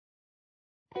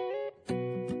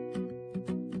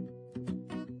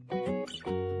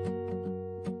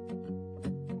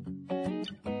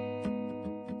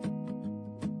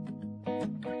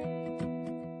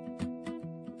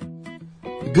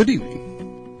Good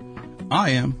evening.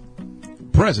 I am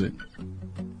President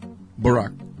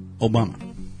Barack Obama.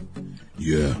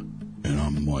 Yeah, and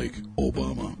I'm Mike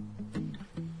Obama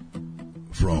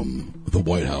from the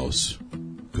White House,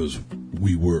 because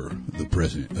we were the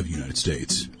President of the United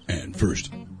States and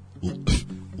First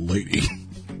Lady.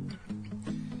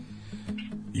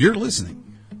 You're listening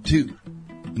to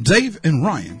Dave and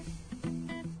Ryan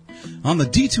on the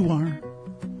D2R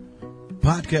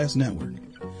Podcast Network.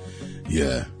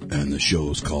 Yeah, and the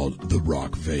show's called The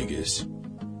Rock Vegas.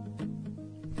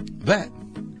 That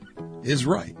is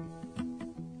right.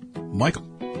 Michael.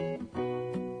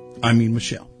 I mean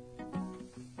Michelle.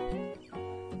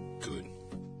 Good.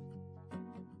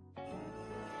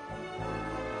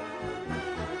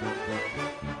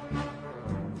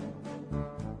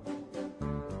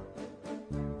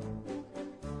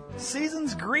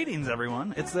 Season's greetings,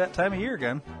 everyone. It's that time of year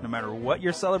again. No matter what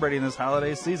you're celebrating this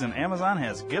holiday season, Amazon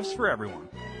has gifts for everyone.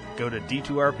 Go to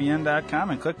D2RPN.com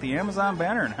and click the Amazon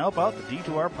banner and help out the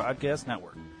D2R Podcast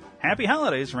Network. Happy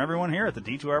holidays from everyone here at the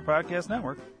D2R Podcast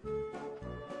Network.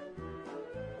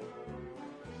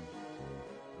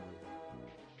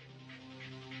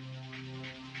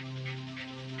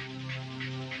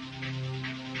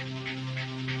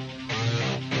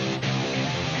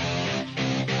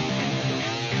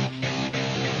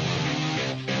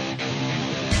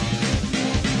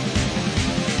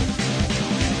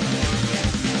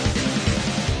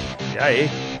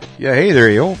 Yeah, hey there,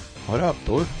 yo. What up,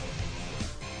 dude?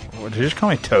 What, did you just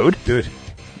call me Toad? Dude.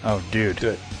 Oh, dude.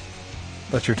 Dude.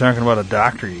 Thought you were talking about a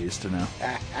doctor you used to know.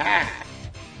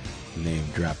 Name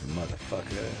dropping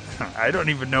motherfucker. I don't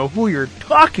even know who you're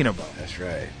talking about. That's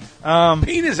right.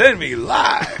 Penis Envy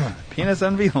live. Penis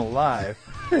Envy live.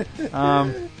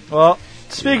 Well,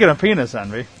 speaking of Penis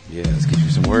Envy. Yeah, let's get you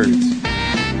some words.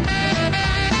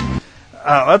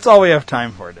 That's all we have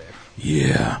time for, Dave.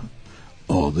 Yeah.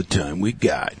 All the time we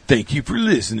got. Thank you for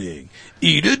listening.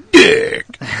 Eat a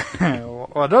dick.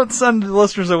 Well, don't send the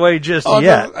listeners away just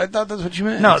yet. No, I thought that's what you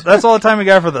meant. No, that's all the time we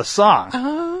got for the song.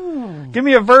 Oh. Give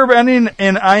me a verb ending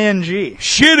in ing.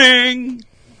 Shitting.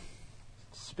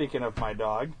 Speaking of my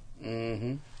dog.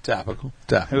 Mm-hmm. Topical.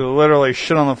 Who literally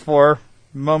shit on the floor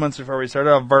moments before we started.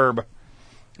 A verb.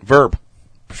 Verb.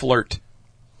 Flirt.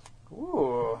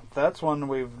 Ooh, that's one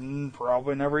we've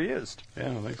probably never used. Yeah,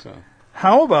 I don't think so.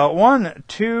 How about 1,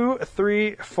 2,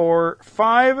 3, 4,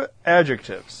 5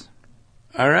 adjectives?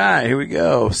 All right, here we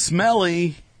go.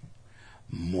 Smelly.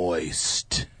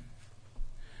 Moist.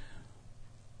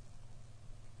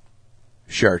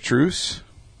 Chartreuse.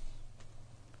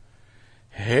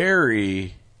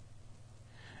 Hairy.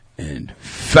 And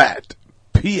fat.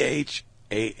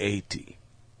 P-H-A-A-T.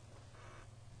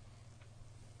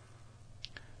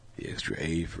 The extra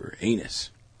A for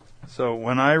anus. So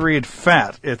when I read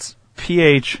fat, it's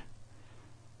P-H-A-A-T.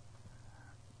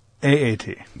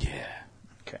 Yeah.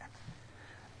 Okay.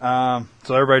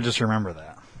 So everybody just remember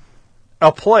that.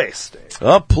 A place, Dave.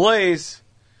 A place.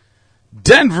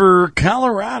 Denver,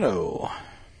 Colorado.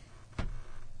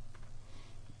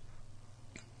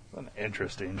 An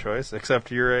interesting choice,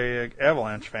 except you're a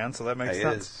Avalanche fan, so that makes It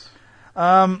sense. is.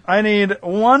 I need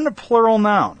one plural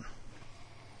noun.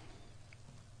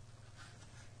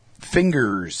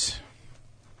 Fingers.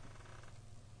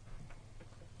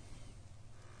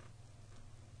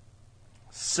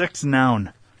 Six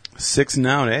noun. 6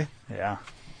 noun, eh? Yeah.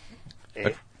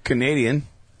 A Canadian.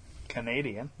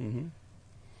 Canadian. Mm-hmm.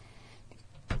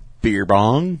 Beer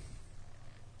bong.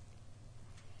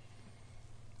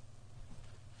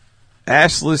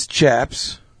 Assless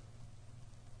chaps.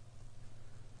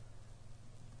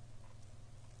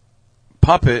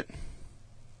 Puppet.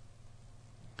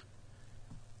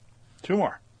 Two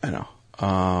more. I know.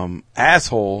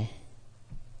 Asshole.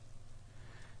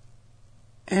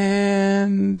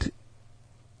 And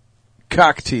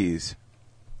cock tease.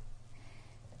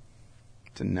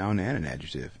 It's a noun and an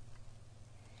adjective.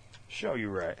 Show you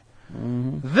right.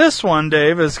 Mm-hmm. This one,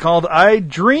 Dave, is called I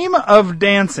Dream of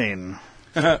Dancing.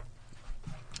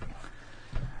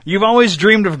 You've always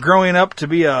dreamed of growing up to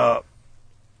be a... Oh,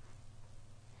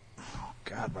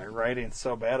 God, my writing's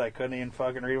so bad I couldn't even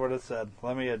fucking read what it said.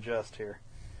 Let me adjust here.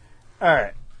 All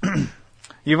right.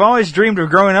 You've always dreamed of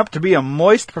growing up to be a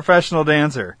moist professional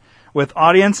dancer, with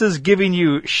audiences giving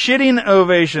you shitting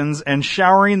ovations and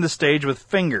showering the stage with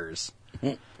fingers.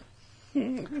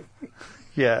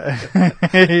 Yeah.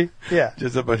 Yeah.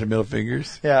 Just a bunch of middle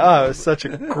fingers. Yeah, oh, it was such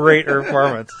a great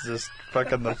performance. Just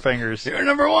fucking the fingers. You're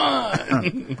number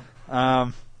one.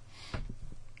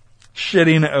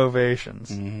 Shitting ovations.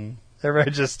 Mm-hmm.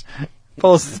 Everybody just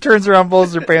turns around,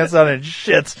 pulls their pants down, and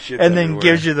shits and then everywhere.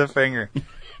 gives you the finger.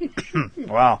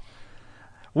 Wow.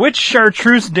 Which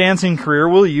chartreuse dancing career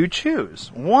will you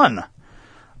choose? 1.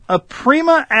 A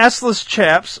prima assless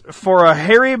chaps for a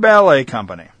hairy ballet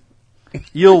company.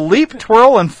 You'll leap,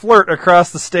 twirl, and flirt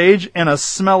across the stage in a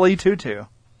smelly tutu.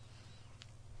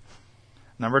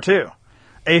 Number 2.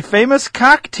 A famous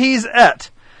cock-tease-ette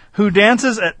who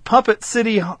dances at Puppet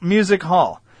City Music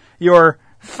Hall. Your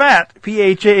fat,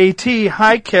 P-H-A-T,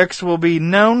 high kicks will be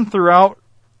known throughout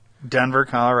Denver,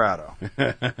 Colorado.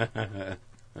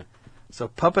 So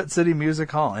Puppet City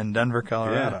Music Hall in Denver,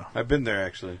 Colorado. Yeah, I've been there,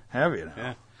 actually. Have you now?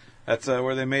 Yeah. That's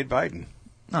where they made Biden.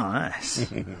 Oh,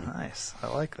 nice. Nice. I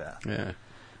like that. Yeah.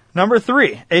 Number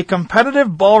 3, a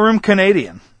competitive ballroom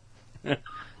Canadian.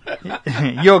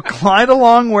 You'll glide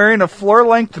along wearing a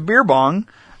floor-length beer bong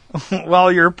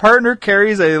while your partner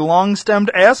carries a long-stemmed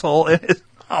asshole in his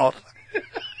mouth.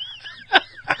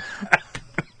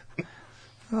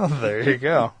 Oh, there you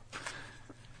go.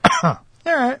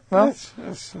 All right, well,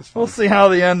 That's we'll see how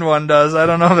the end one does. I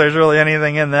don't know if there's really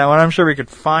anything in that one. I'm sure we could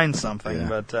find something, Yeah.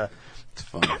 but... It's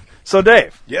fun. So,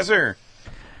 Dave. Yes, sir.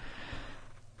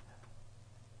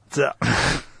 So,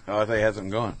 Oh, I thought you had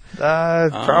something going.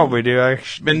 probably do.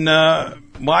 Been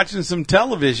watching some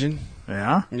television.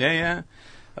 Yeah? Yeah.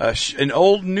 An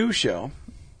old new show.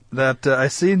 That I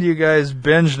seen you guys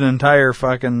binged an entire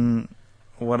fucking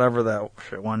whatever that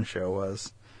one show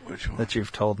was Which one? that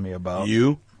you've told me about.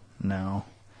 You? No.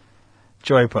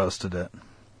 Joy posted it.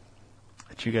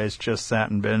 That you guys just sat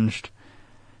and binged.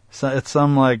 So it's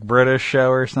some like British show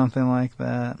or something like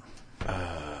that.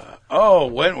 Oh,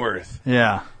 Wentworth.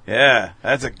 Yeah. Yeah,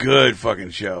 that's a good fucking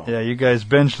show. Yeah, you guys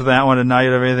binged that one and now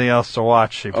you have anything else to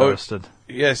watch, she posted.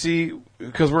 Yeah, see,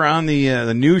 because we're on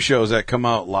the new shows that come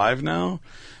out live now.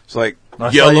 It's like I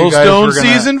saw you guys Yellowstone were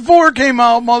gonna- season 4 came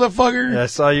out, motherfucker. Yeah, I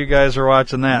saw you guys were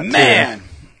watching that Man,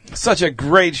 such a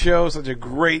great show, such a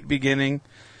great beginning.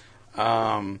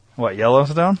 too. What,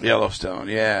 Yellowstone? Yellowstone,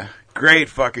 yeah, great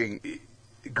fucking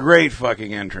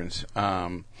entrance.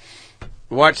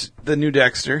 Watch the new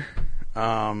Dexter.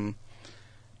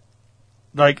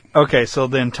 Like, okay, so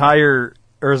the entire,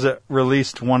 or is it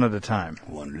released one at a time?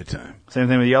 One at a time. Same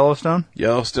thing with Yellowstone?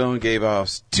 Yellowstone gave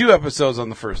us 2 episodes on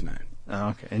the first night. Oh,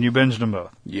 okay, and you binged them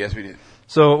both. Yes, we did.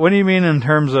 So what do you mean in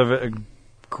terms of a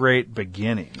great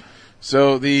beginning?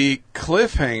 So the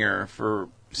cliffhanger for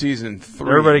season 3.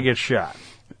 Everybody gets shot.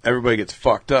 Everybody gets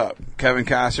fucked up. Kevin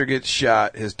Costner gets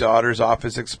shot. His daughter's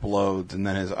office explodes, and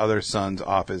then his other son's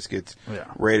office gets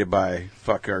raided by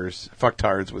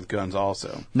fucktards with guns.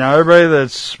 Also, Now everybody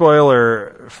that's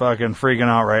spoiler fucking freaking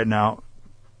out right now.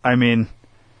 I mean,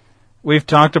 we've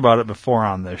talked about it before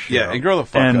on this show. yeah, and grow the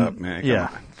fuck up, man. Come on.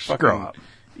 just Fucking grow up.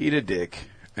 Eat a dick,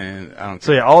 and I don't.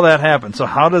 So yeah, all that happened. So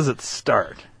how does it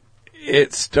start?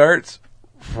 It starts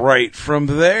right from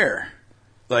there.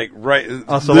 Like so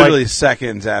literally like-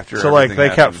 seconds after. So like everything they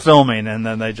kept happens. filming and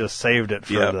then they just saved it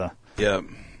for Yep. Yep.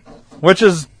 which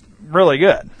is really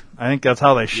good. I think that's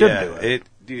how they should Yeah. do it.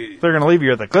 Dude, They're going to leave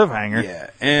you at the cliffhanger.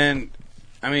 yeah, and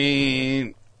I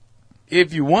mean,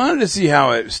 if you wanted to see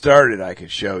how it started, I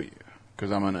could show you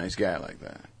because I'm a nice guy like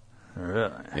that.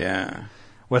 Really? Yeah.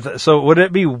 So would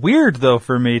it be weird though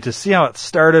for me to see how it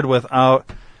started without?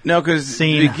 No, because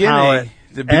Seeing how it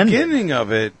the ended. beginning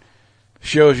of it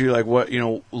shows you like what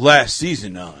last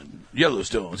season on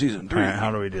Yellowstone season 3. All right,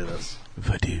 how do we do this?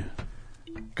 If I do.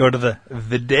 Go to the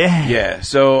video. Yeah,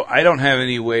 so I don't have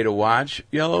any way to watch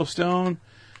Yellowstone,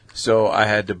 so I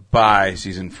had to buy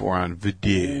season 4 on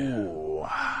video.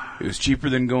 It was cheaper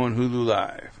than going Hulu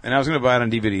Live, and I was going to buy it on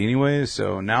DVD anyways.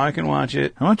 So now I can watch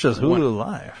it. How much is Hulu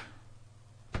Live?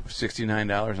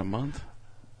 $69 a month.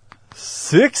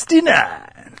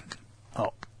 69.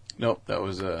 Oh, Nope, that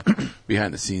was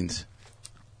behind the scenes.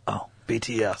 oh,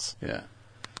 BTS. Yeah.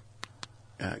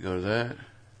 Go to that.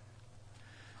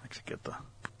 I like to get the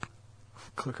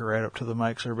clicker right up to the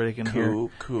mic so everybody can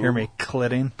Cool. hear me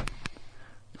clitting.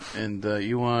 And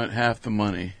you want half the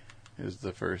money is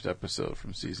the first episode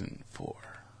from season 4.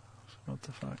 What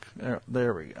the fuck?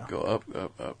 There we go. Go up.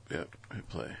 Yep. Hit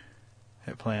play.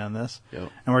 Hit play on this. Yep.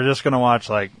 And we're just going to watch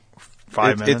like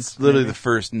 5 minutes. It's literally maybe? the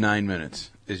first 9 minutes.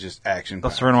 It's just action. So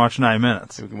we're going to watch 9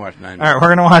 minutes. We can watch 9 minutes. All right, we're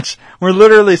going to watch. We're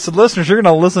literally, so listeners, you're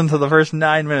going to listen to the first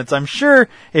 9 minutes. I'm sure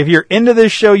if you're into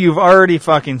this show, you've already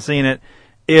fucking seen it.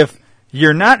 If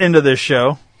you're not into this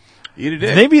show, Eat a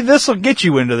dick. maybe this will get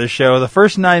you into the show, the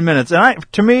first 9 minutes.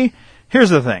 And to me, here's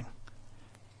the thing.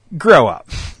 Grow up.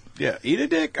 Yeah, eat a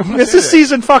dick. I'm gonna This say is that.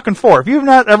 season fucking 4. If you've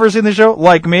not ever seen the show,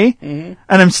 like me, and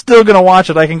I'm still going to watch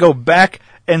it, I can go back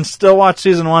and still watch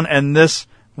season 1, and this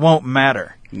won't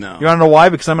matter. No. You want to know why?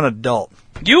 Because I'm an adult.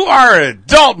 You are an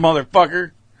adult,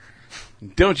 motherfucker.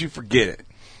 Don't you forget it.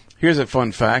 Here's a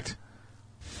fun fact.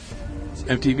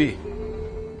 MTV.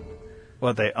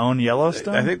 What, they own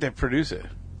Yellowstone? I think they produce it.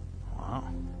 Wow.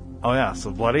 Oh, yeah,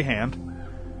 so Bloody Hand.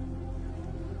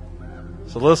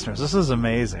 So, listeners, this is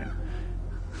amazing.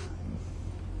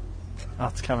 Oh,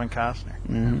 it's Kevin Costner.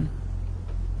 Mm-hmm.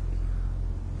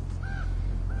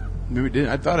 Maybe we did.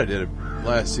 I thought I did it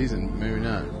last season. Maybe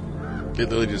not. It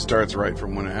literally just starts right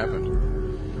from when it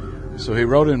happened. So he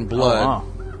wrote in blood, wow.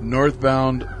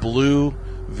 northbound blue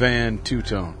van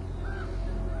two-tone.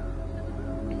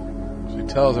 So he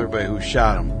tells everybody who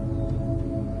shot him.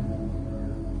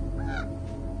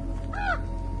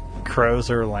 Crows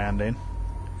are landing.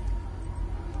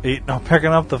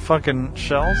 Picking up the fucking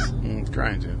shells?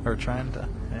 Trying to. Or trying to,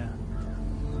 yeah.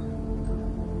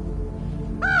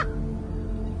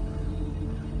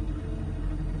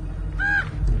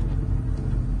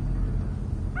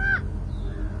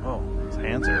 Oh, his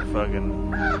hands are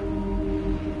fucking...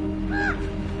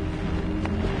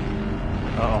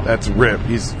 Uh-oh. That's Rip.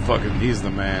 He's the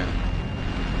man.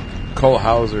 Cole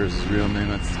Hauser is his real name.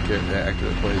 That's the actor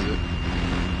that plays it.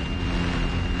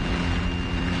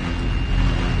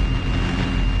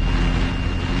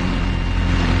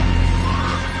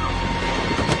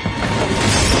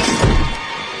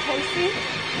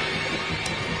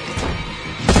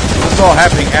 It's all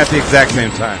happening at the exact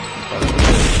same time.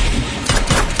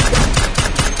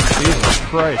 Jesus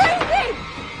Christ.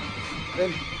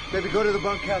 Then, baby, go to the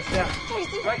bunkhouse now.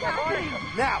 Right now.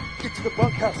 Now, get to the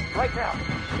bunkhouse right now.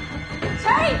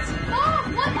 Tate!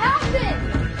 Mom, what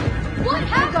happened? What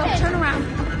happened? Go, turn around.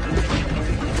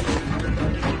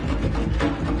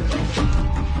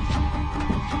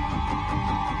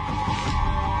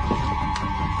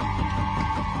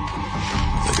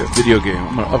 It's like a video game.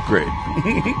 I'm going to upgrade.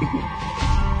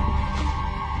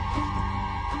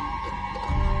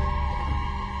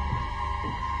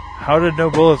 How did no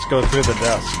bullets go through the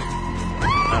desk?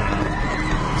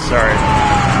 Sorry.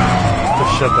 The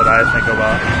shit that I think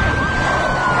about.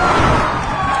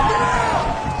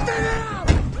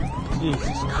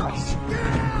 Jesus Christ.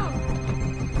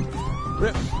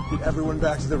 Rip, get everyone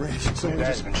back to the range. Someone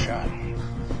just been shot.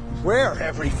 Where?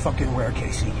 Every fucking where,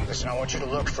 Casey. Listen, I want you to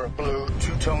look for a blue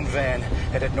two-tone van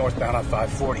headed northbound on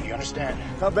 540. You understand?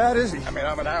 How bad is he? I mean,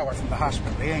 I'm an hour from the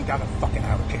hospital. They ain't got a fucking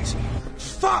hour, Casey.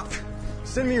 Fuck!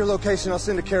 Send me your location. I'll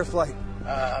send a care flight.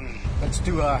 Let's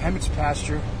do Hemmett's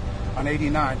pasture on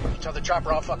 89. Tell the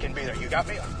chopper I'll fucking be there. You got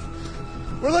me?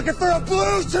 We're looking for a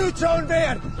blue two-tone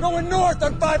van going north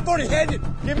on 540 headed.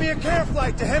 Give me a care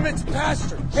flight to Hemmett's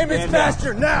pasture. Hemmett's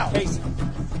pasture now. Casey.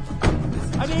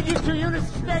 I need you 2 units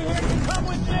to stay here and come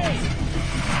with me.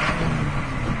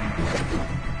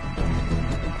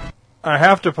 I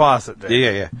have to pause it,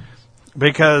 Dave. Yeah.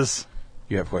 Because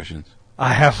You have questions?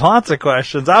 I have lots of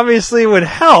questions. Obviously, it would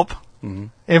help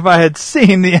if I had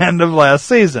seen the end of last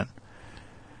season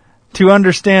to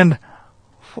understand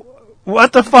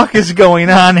what the fuck is going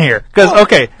on here. Because,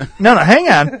 okay, no, hang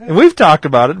on. We've talked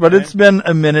about it, but it's been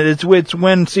a minute. It's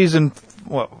when season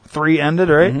 3 ended,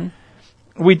 right?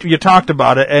 Mm-hmm. You talked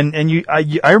about it, and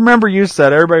I remember you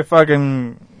said everybody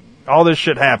fucking all this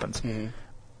shit happens. Mm-hmm.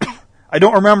 I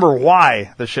don't remember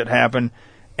why the shit happened,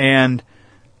 and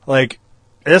like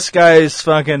this guy's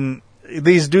fucking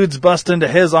these dudes bust into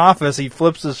his office. He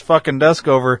flips his fucking desk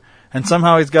over, and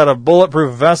somehow he's got a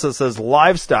bulletproof vest that says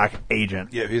livestock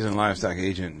agent. Yeah, he's a livestock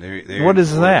agent. What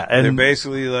is that? And they're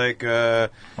basically like the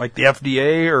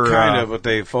FDA or kind of, but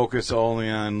they focus only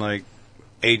on like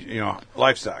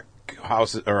livestock.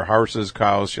 Horses,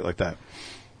 cows, shit like that.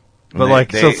 But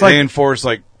they enforce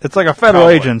like it's like a federal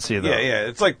agency, though. Yeah.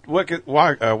 It's like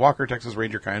Walker, Texas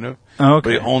Ranger, kind of. Oh, okay.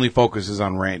 But it only focuses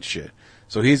on ranch shit.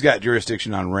 So he's got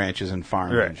jurisdiction on ranches and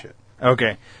farms and shit.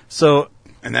 Okay, so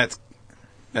and that's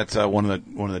one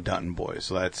of the Dutton boys.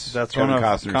 So that's one of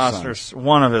Costner's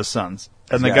one of his sons,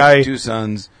 and he's the guy 2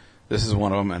 sons. This is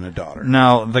one of them and a daughter.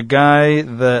 Now the guy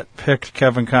that picked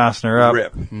Kevin Costner up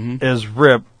Rip. Is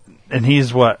Rip. And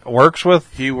he's works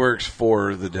with? He works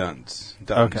for the Duns.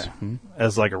 Okay. Mm-hmm.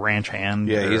 As like a ranch hand?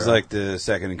 Yeah, he's like the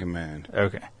second in command.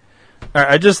 Okay. All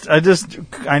right,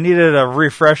 I needed a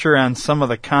refresher on some of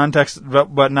the context,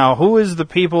 but now who is the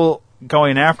people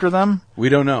going after them? We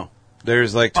don't know.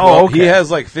 There's like 12, he has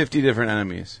like 50 different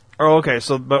enemies. Oh, okay.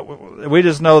 So, but we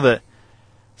just know that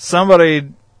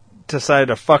somebody decided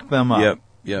to fuck them up.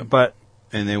 Yep. But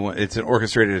it's an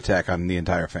orchestrated attack on the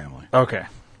entire family. Okay.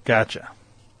 Gotcha.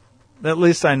 At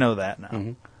least I know that now.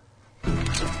 Mm-hmm.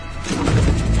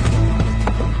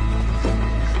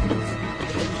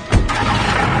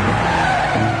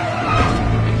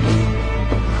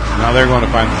 Now they're going to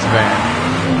find this van.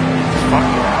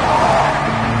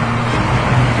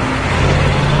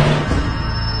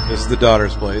 This is the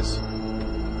daughter's place.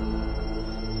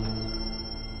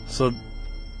 So,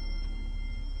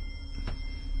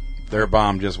 Their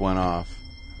bomb just went off.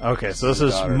 okay, so this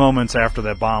is daughter. moments after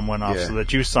that bomb went off, Yeah. so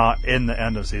that you saw in the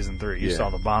end of season 3. You Yeah. saw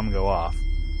the bomb go off.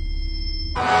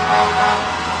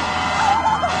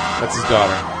 That's his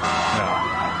daughter.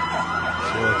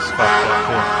 Yeah. She looks fucked up,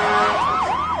 too.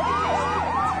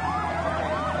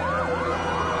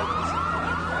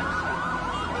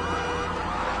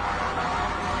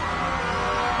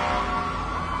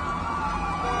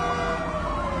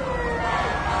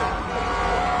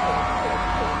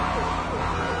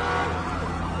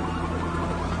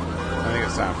 I think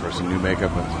it's time for some new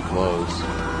makeup and some clothes.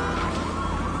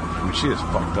 I mean, she is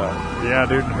fucked up. Yeah,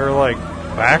 dude, her, like,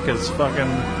 back is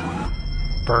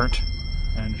fucking burnt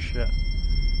and shit.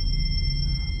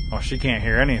 Oh, she can't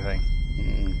hear anything.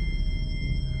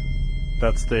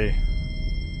 That's the...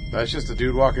 That's just a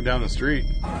dude walking down the street.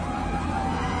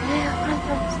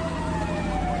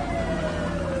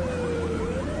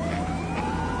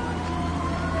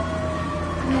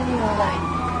 Maybe you're right.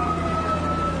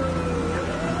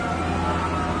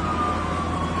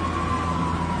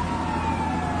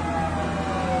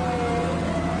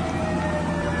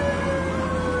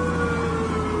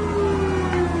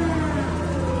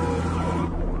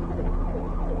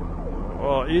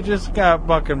 Well, you just got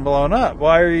fucking blown up.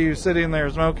 Why are you sitting there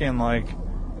smoking like...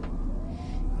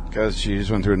 Because she just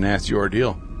went through a nasty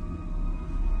ordeal.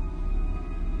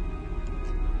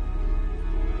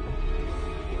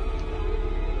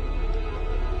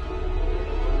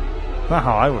 Not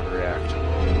how I would react.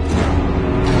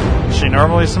 Does she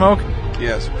normally smoke?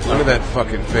 Yes. Look at that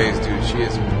fucking face, dude. She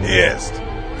is pissed.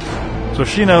 So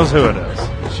she knows who it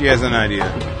is. She has an idea.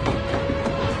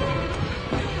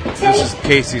 This is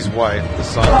Casey's wife, the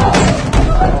son.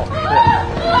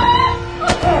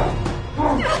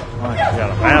 Oh, you got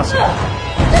a mask on.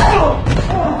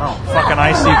 Oh, fucking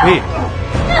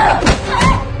ICP.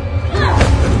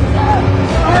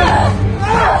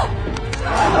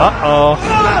 Uh-oh.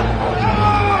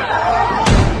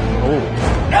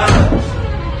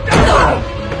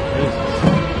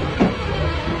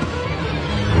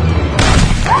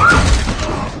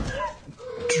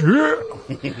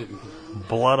 Jesus.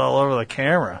 Blood all over the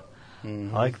camera. I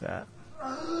like that.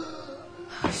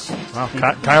 Wow,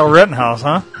 Kyle Rittenhouse,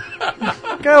 huh?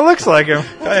 Kind of looks like him.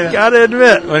 Gotta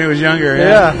admit. When he was younger,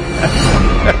 Yeah.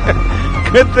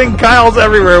 Good thing Kyle's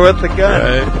everywhere with the gun.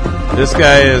 Right. This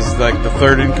guy is like the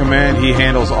third in command. He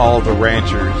handles all the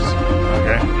ranchers.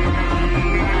 Okay.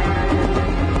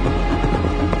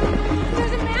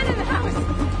 There's a man in the house.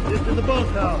 Get to the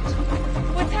bunkhouse.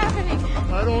 What's happening?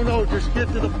 I don't know. Just get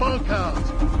to the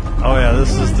bunkhouse. Oh yeah,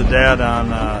 this is the dad on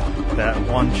that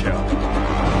one show.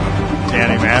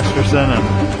 Danny Masterson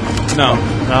and No.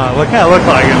 look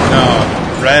like him. No.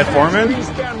 Brad Foreman?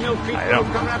 I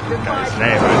don't got his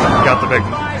name. He's got the big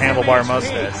handlebar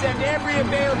mustache. Send every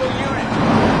available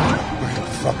unit.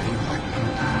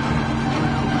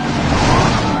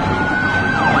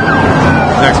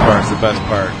 Next part's the best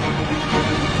part.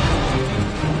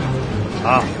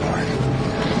 Oh,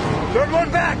 Third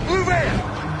one back. Blue van.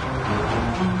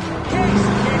 Case,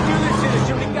 can't do this. There's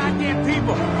too many goddamn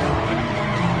people.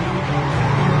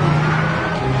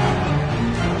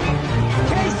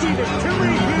 Casey, there's too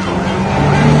many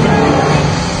people.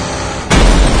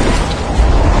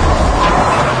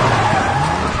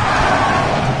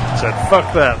 said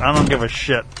fuck that. I don't give a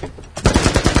shit.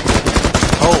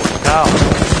 Holy cow.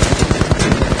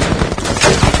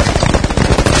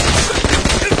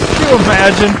 Can you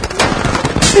imagine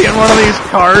seeing one of these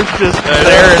cars just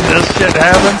there and this shit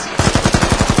happens?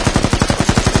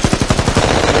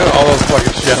 Look at all those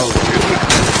fucking shells, dude.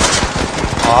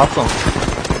 Awesome.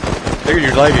 Figured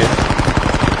you'd like it.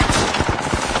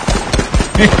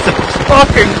 Jesus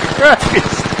fucking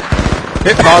Christ.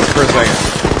 Hit pause for a second.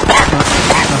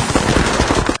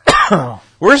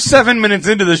 We're 7 minutes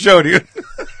into the show, dude.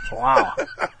 Wow.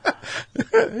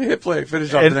 Hit play.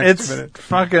 Finish off the next It's minute.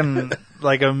 fucking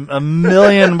like a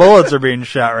million bullets are being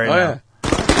shot right Oh, now. yeah.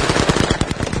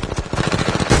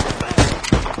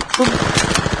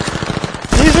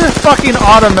 These are fucking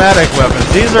automatic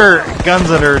weapons. These are guns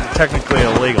that are technically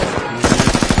illegal.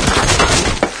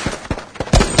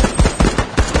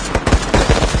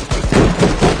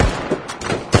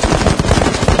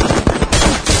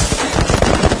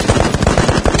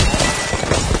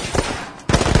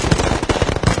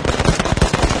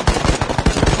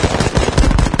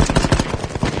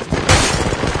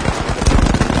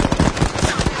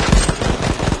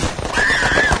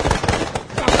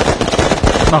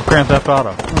 Oh, Grand Theft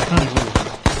Auto.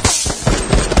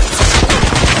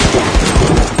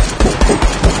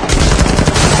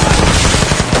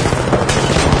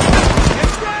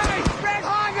 Red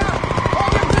Honda!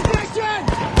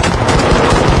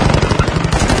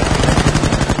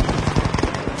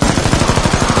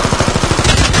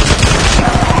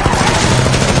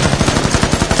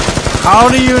 How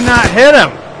do you not hit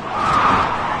him?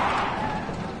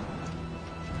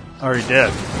 Or he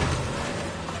did.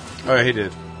 Oh, he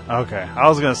did. Okay. I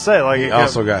was going to say, like... He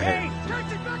also got hit.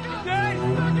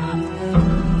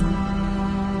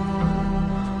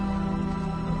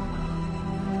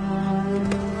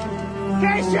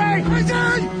 Casey!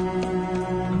 Prison!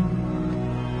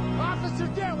 Officer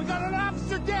down! We got an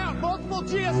officer down! Multiple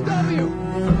GSW!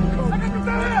 I got the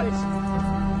badge!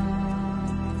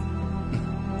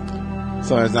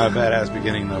 So it's not a badass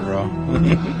beginning, though, bro.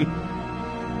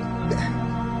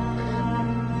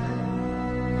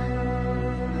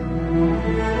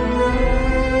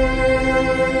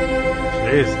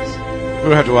 Jesus. We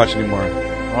don't have to watch anymore.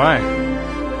 Why?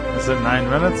 Is it 9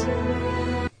 minutes?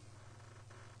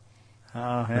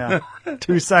 Oh, yeah.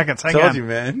 2 seconds. Hang Told on. you,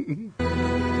 man.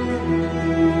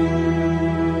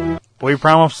 We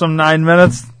promised them 9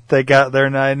 minutes. They got their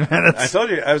 9 minutes. I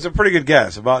told you. It was a pretty good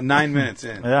guess. About 9 minutes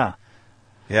in. Yeah.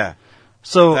 Yeah.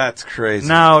 So That's crazy.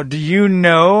 now, do you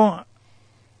know?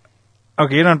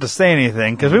 Okay, you don't have to say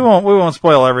anything because we won't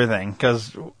spoil everything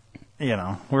because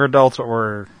we're adults, but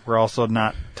we're also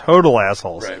not total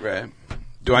assholes. Right.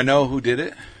 Do I know who did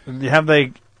it? Have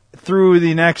they, through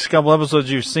the next couple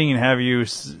episodes you've seen, have you?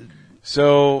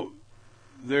 So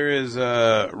there is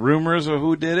rumors of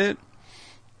who did it,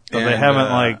 But they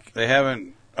haven't they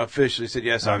haven't officially said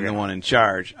yes. I'm the one in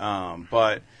charge.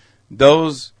 But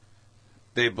those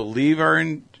they believe were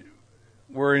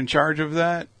in charge of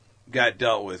that got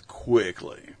dealt with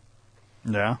quickly.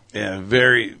 Yeah. Yeah,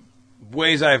 very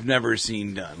ways I've never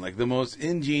seen done. Like the most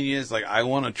ingenious. Like I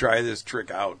want to try this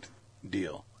trick out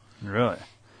deal. Really?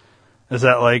 Is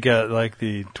that like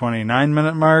the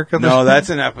 29-minute mark of this? No, that's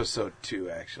in episode 2,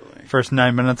 actually. First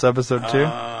 9 minutes, episode 2?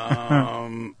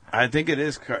 I think it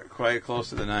is quite close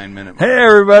to the 9-minute mark. Hey,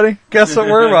 everybody. Guess what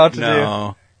we're about to do?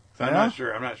 No. Yeah? I'm not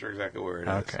sure. I'm not sure exactly where it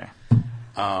is. Okay.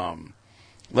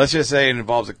 Let's just say it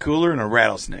involves a cooler and a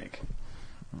rattlesnake.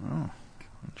 Oh,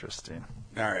 interesting.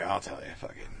 All right, I'll tell you.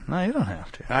 Fuck it. No, you don't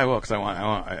have to. I will, because I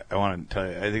want to tell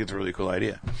you. I think it's a really cool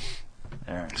idea.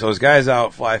 All right. So this guy's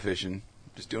out fly fishing,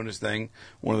 just doing his thing.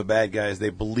 One of the bad guys they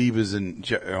believe is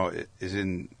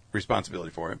in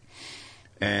responsibility for it,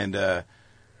 and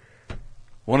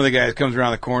one of the guys comes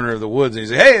around the corner of the woods and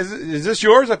he's like, "Hey, is this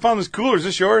yours? I found this cooler. Is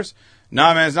this yours?"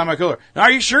 "Nah, man, it's not my cooler." "No,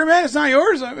 are you sure, man? It's not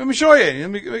yours? Let me show you. Let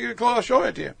me get a close. I'll show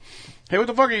it to you." "Hey, what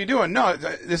the fuck are you doing?" "No,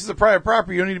 this is a private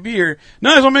property. You don't need to be here." "No,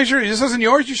 I just want to make sure. This isn't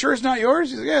yours? You sure it's not yours?"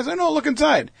 He's like, "Yes, I know. Look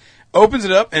inside." Opens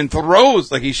it up and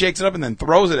throws, like he shakes it up and then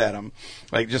throws it at him.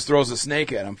 Like just throws a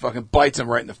snake at him. Fucking bites him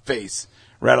right in the face.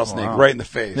 Rattlesnake right in the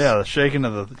face. Yeah, the shaking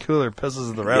of the cooler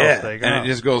pisses the rattlesnake and off. it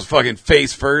just goes fucking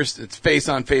face first. It's face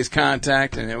on face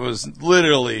contact, and it was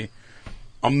literally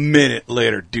a minute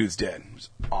later, dude's dead. It was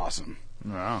awesome.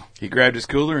 Wow. He grabbed his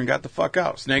cooler and got the fuck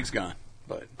out. Snake's gone.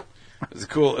 But it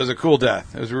was a cool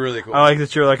death. It was really cool. I like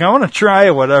that you're like, I want to try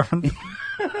it, whatever.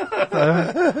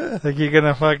 Like you're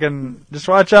gonna fucking just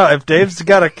watch out. If Dave's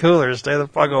got a cooler, stay the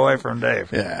fuck away from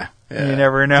Dave. Yeah. You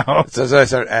never know. So I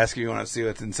start asking you want to see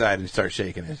what's inside and start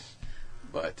shaking it.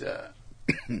 But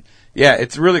yeah,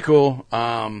 it's really cool.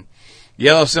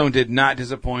 Yellowstone did not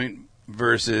disappoint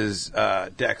versus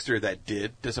Dexter that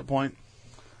did disappoint.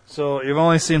 So you've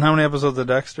only seen how many episodes of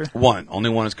Dexter? Only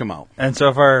one has come out. And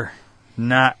so far,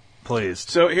 not pleased.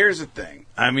 So here's the thing.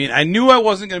 I mean, I knew I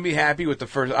wasn't going to be happy with the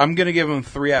first. I'm going to give them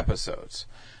 3 episodes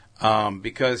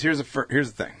because here's the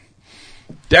thing.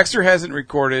 Dexter hasn't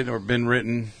recorded or been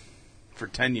written for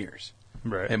 10 years.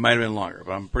 Right. It might have been longer,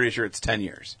 but I'm pretty sure it's 10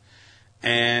 years.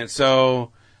 And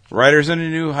so, writer's in a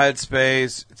new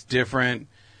headspace. It's different.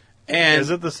 And is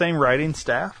it the same writing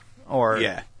staff? Or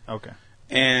yeah. Okay.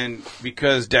 And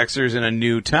because Dexter's in a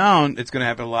new town, it's going to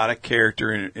have a lot of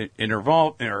character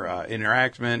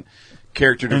interaction,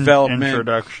 character development,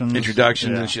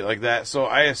 introductions and shit like that. So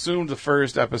I assumed the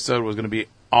first episode was going to be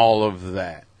all of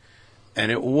that.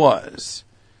 And it was.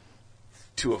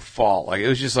 To a fault. Like, it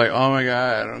was just like, oh my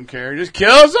God, I don't care. Just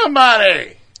kill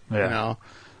somebody! Yeah. You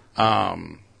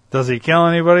know? Does he kill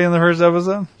anybody in the first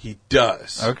episode? He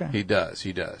does. Okay. He does.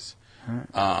 Right.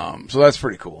 So that's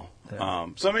pretty cool. Yeah.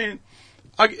 So I mean,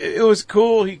 it was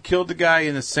cool. He killed the guy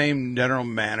in the same general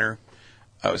manner.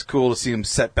 It was cool to see him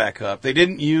set back up. They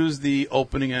didn't use the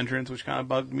opening entrance, which kind of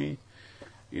bugged me.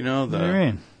 You know, what do you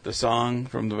mean? The song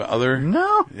from the other?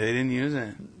 No. They didn't use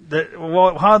it.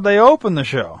 Well, how'd they open the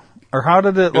show? Or how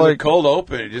did it, like... a cold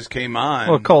open. It just came on.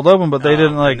 Well, cold open, but they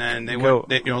didn't, like, and then go...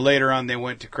 later on they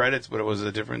went to credits, but it was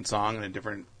a different song and a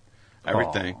different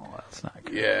everything. Oh, that's not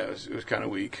good. Yeah, it was kind of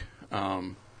weak.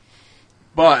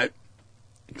 But,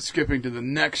 skipping to the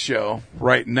next show,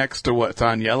 right next to what's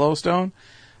on Yellowstone,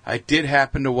 I did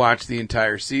happen to watch the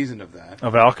entire season of that.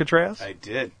 Of Alcatraz? I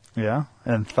did. Yeah.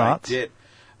 And thoughts? I did.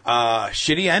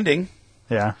 Shitty ending.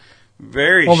 Yeah.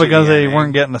 Very well, shitty because they ending.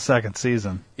 weren't getting a second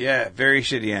season. Yeah, very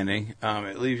shitty ending.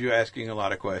 It leaves you asking a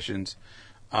lot of questions.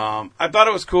 I thought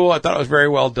it was cool. I thought it was very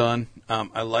well done.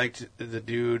 I liked the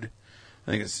dude.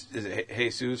 I think is it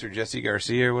Jesus or Jesse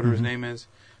Garcia or whatever his name is.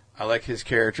 I like his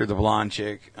character, the blonde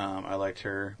chick. I liked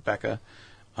her, Becca.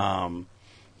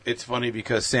 It's funny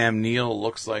because Sam Neill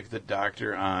looks like the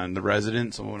doctor on The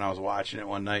Resident. So when I was watching it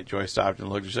one night, Joy stopped and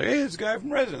looked. She's like, "Hey, it's the guy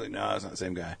from Resident." Like, no, it's not the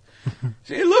same guy.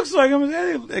 See, it looks like him.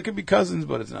 It could be cousins,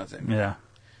 but it's not the same guy. Yeah.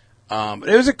 But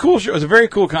it was a cool show. It was a very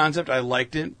cool concept. I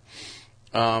liked it.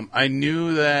 I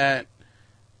knew that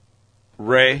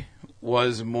Ray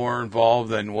was more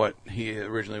involved than what he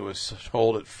originally was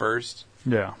told at first.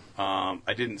 Yeah.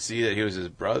 I didn't see that he was his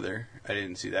brother. I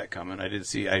didn't see that coming.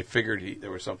 I figured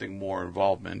there was something more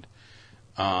involvement.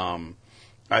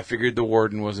 I figured the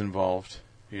warden was involved,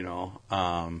 you know.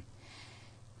 I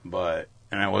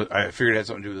figured it had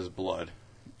something to do with his blood,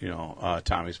 you know,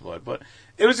 Tommy's blood. But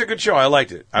it was a good show. I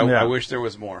liked it. I wish there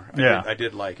was more. I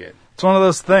did like it. It's one of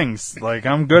those things. Like,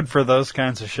 I'm good for those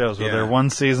kinds of shows where they're one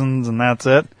seasons and that's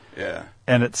it. Yeah.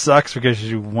 And it sucks because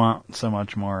you want so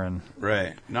much more. And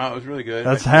right. No, it was really good.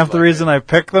 That's half the reason I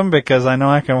pick them, because I know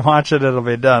I can watch it. It'll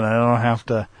be done. I don't have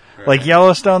to. Right. Like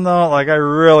Yellowstone, though, like I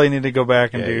really need to go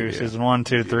back and do season 1,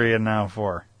 2, 3, and now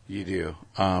 4. You do.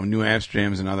 New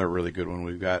Amsterdam is another really good one.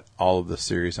 We've got all of the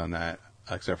series on that,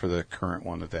 except for the current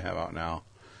one that they have out now.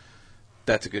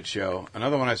 That's a good show.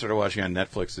 Another one I started watching on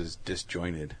Netflix is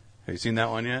Disjointed. Have you seen that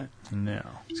one yet? No.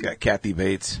 It's got Kathy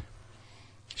Bates.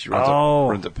 She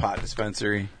runs a pot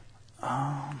dispensary.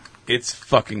 It's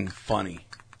fucking funny.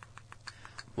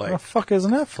 Like, what the fuck is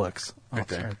Netflix? Right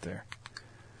there. Right there.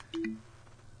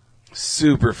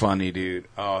 Super funny, dude.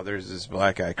 Oh, there's this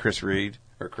black guy, Chris Red.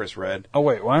 Oh,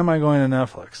 wait, why am I going to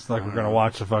Netflix? Like, we're going to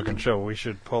watch the fucking show. We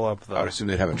should pull up the... I would assume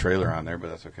they'd have a trailer on there,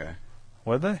 but that's okay.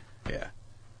 Would they? Yeah.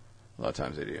 A lot of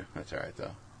times they do. That's all right,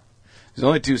 though. There's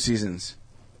only 2 seasons.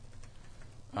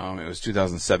 It was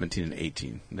 2017 and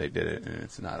 18. They did it, and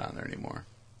it's not on there anymore.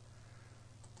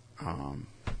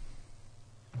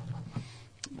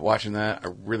 Watching that, I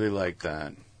really liked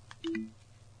that.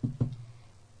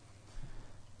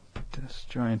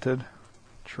 Disjointed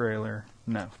trailer,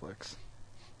 Netflix.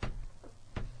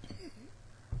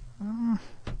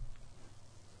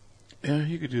 Yeah,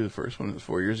 you could do the first one. It was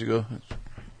 4 years ago.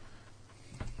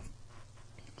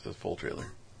 It's a full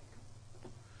trailer.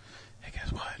 Hey,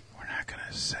 guess what? We're not going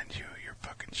to send you your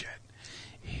fucking shit.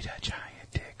 Eat a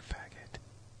giant dick, faggot.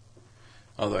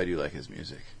 Although I do like his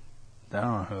music. I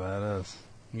don't know who that is.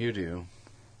 You do.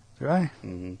 Do I?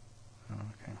 Mm-hmm. Oh,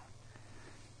 okay.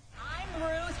 I'm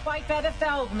Ruth Whitefeather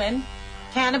Feldman,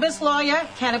 cannabis lawyer,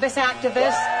 cannabis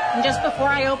activist, and just before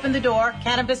I open the door,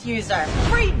 cannabis user.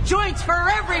 Free joints for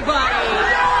everybody!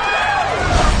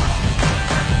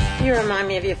 You remind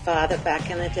me of your father back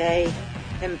in the day.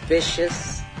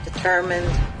 Ambitious, determined,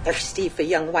 thirsty for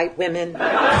young white women.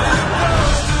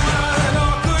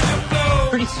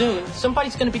 Pretty soon,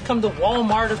 somebody's going to become the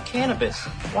Walmart of cannabis.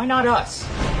 Why not us?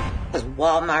 Because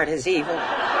Walmart is evil.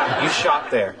 You shop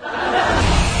there.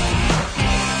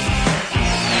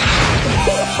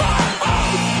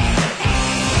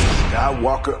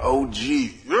 Skywalker OG.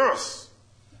 Yes.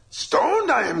 Stoned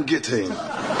I am getting.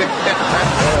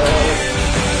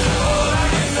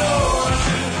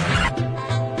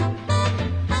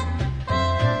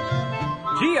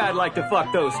 Gee, I'd like to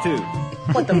fuck those two.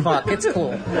 What the fuck? It's cool.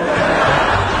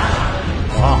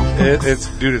 Wow.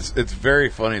 It's very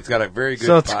funny. It's got a very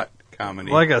good pot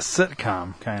comedy. Like a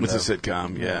sitcom, kind of. It's a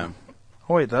sitcom, yeah.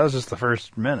 Oh, wait, that was just the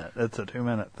first minute. It's a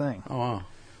 2-minute thing. Oh, wow.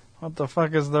 What the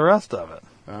fuck is the rest of it?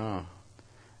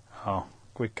 Oh,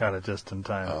 we cut it just in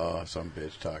time. Oh, some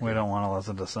bitch talking. We don't want to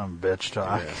listen to some bitch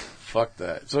talk. Yeah, fuck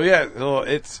that. So, yeah,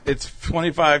 it's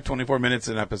 25, 24 minutes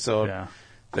an episode. Yeah.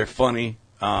 They're funny.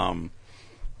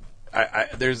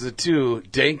 There's the two,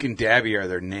 Dank and Dabby are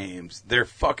their names. They're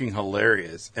fucking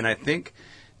hilarious. And I think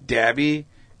Dabby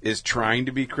is trying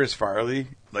to be Chris Farley,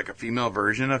 like a female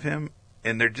version of him,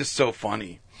 and they're just so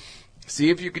funny. See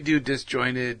if you could do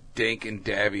Disjointed, Dank, and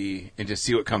Dabby, and just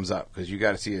see what comes up, because you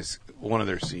got to see one of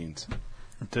their scenes.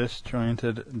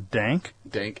 Disjointed Dank?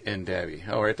 Dank and Dabby.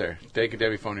 Oh, right there. Dank and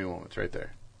Dabby funny moments, right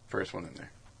there. First one in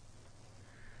there.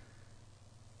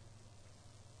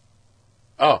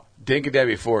 Oh, Dank and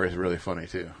Dabby 4 is really funny,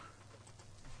 too.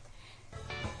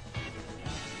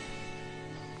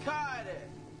 Carter.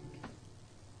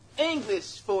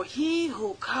 English for he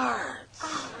who cards.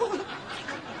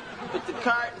 Put the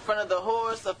cart in front of the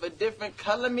horse of a different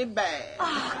color me bag.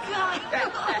 Oh,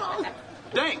 God.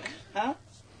 Dank. Huh?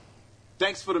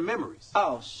 Thanks for the memories.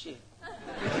 Oh, shit.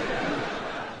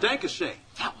 Dank a shame.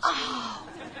 Oh.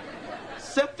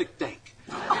 Septic Dank.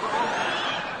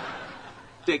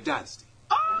 Dank Dynasty.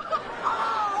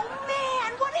 Oh,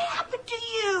 man, what happened to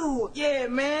you? Yeah,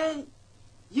 man.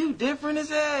 You different as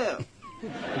hell.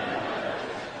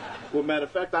 Well, matter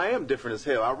of fact, I am different as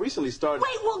hell. I recently started...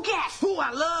 Wait, we'll guess. Ooh,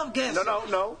 I love guessing.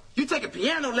 No. You taking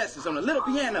piano lessons on a little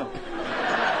piano.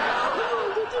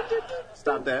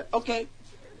 Stop that. Okay.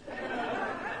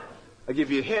 I'll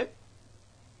give you a hint.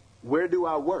 Where do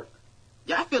I work?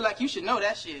 Yeah, I feel like you should know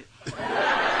that shit.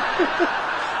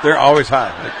 They're always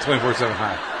high, like 24/7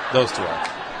 high. Those two are.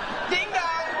 Ding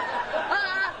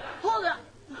dong. Hold up.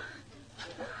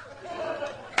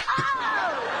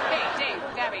 Hey, Dave,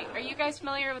 Gabby, are you guys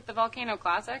familiar with the Volcano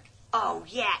Classic? Oh,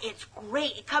 yeah, it's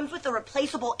great. It comes with a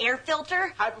replaceable air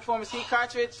filter. High-performance heat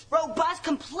cartridge. Robust,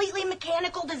 completely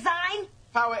mechanical design.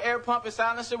 Power air pump and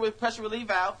silencer with pressure relief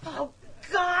valve. Oh,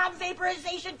 God,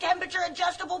 vaporization temperature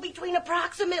adjustable between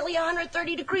approximately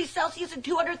 130 degrees Celsius and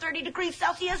 230 degrees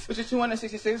Celsius. Which is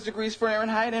 266 degrees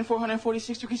Fahrenheit and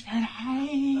 446 degrees Fahrenheit.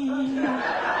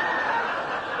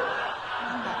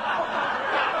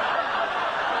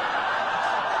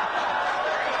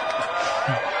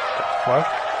 What?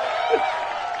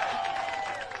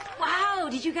 Wow,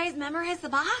 did you guys memorize the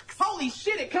box? Holy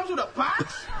shit, it comes with a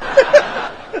box?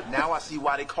 Now I see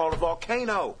why they call it a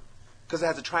volcano. Because it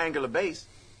has a triangular base.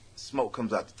 Smoke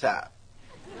comes out the top.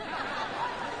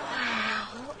 Wow.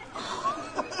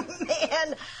 Oh,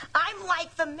 man, I'm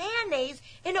like the mayonnaise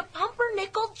in a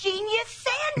pumpernickel genius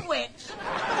sandwich.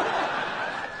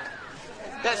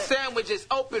 That sandwich is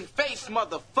open face,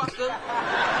 motherfucker.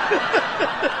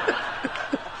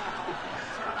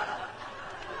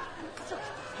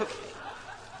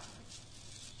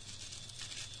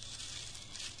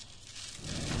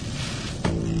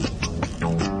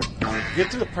 Get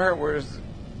to the part where it's the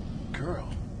girl.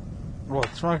 Well,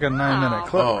 it's like a 9-minute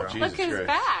clip. Oh, bro. Jesus Look who's Christ.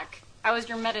 back. How was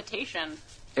your meditation?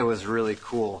 It was really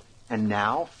cool. And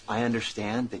now I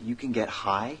understand that you can get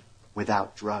high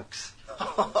without drugs.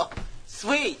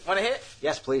 Sweet. Want to hit?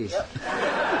 Yes, please. Yep.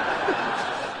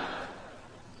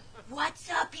 What's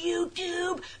up,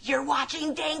 YouTube? You're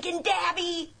watching Dank and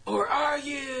Dabby. Or are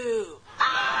you?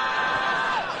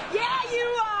 Yeah,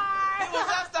 you are. It was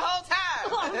us the whole time.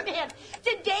 Oh, man.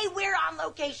 Today we're on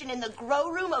location in the grow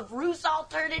room of Roos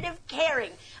Alternative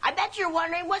Caring. I bet you're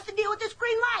wondering what's the deal with this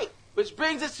green light. Which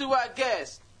brings us to our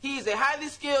guest. He's a highly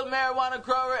skilled marijuana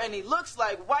grower, and he looks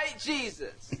like white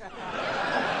Jesus. His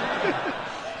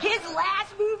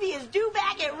last movie is due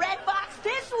back at Redbox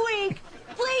this week.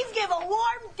 Please give a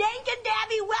warm Dank and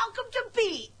Dabby welcome to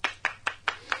Pete.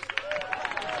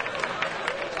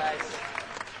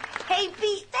 Hey,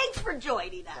 Pete, thanks for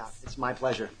joining us. It's my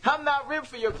pleasure. I'm not ribbed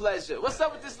for your pleasure. What's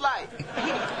up with this light?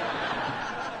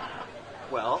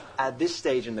 Well, at this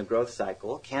stage in the growth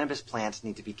cycle, cannabis plants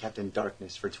need to be kept in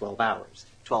darkness for 12 hours.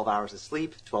 12 hours of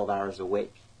sleep, 12 hours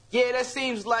awake. Yeah, that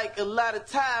seems like a lot of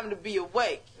time to be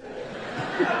awake.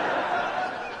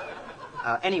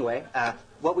 Anyway,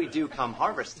 what we do come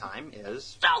harvest time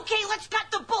is... Okay, let's cut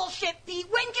the bullshit, Pete.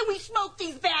 When can we smoke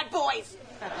these bad boys?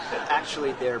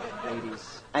 Actually, they're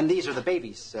babies. And these are the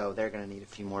babies, so they're going to need a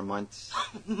few more months.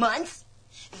 Months?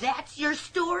 That's your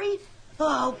story?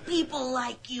 Oh, people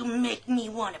like you make me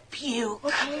want to puke.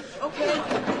 Okay.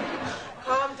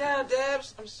 Calm down,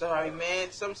 Dabs. I'm sorry,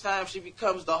 man. Sometimes she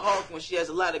becomes the Hulk when she has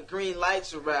a lot of green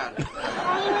lights around her.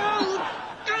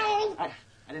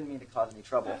 I didn't mean to cause any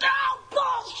trouble. Oh,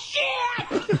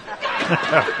 bullshit!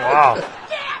 Wow.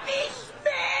 Dabby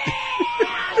Smith!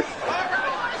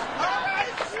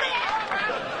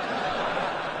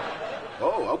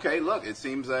 Oh, okay, look, it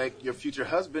seems like your future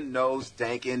husband knows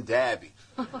Dank and Dabby.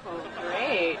 Oh,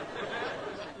 great.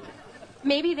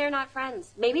 Maybe they're not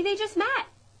friends. Maybe they just met.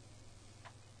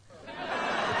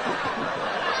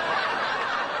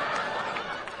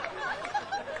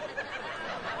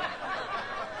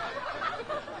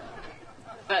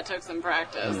 That took some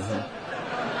practice.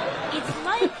 It's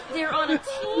like they're on a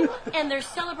team and they're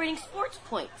celebrating sports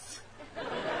points.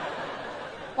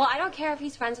 Well, I don't care if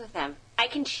he's friends with them. I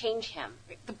can change him.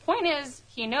 The point is,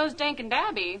 he knows Dank and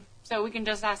Dabby, so we can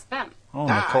just ask them. Oh,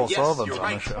 Nicole yes, Sullivan's you're on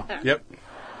right. the show. Yep.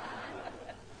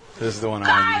 This is the one I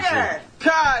wanted to see.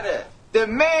 Carter! The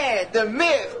man, the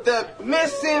myth, the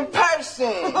missing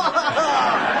person!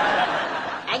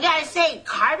 I gotta say,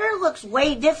 Carter looks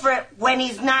way different when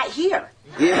he's not here.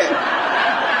 Yeah.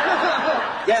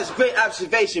 That's a great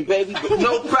observation, baby, but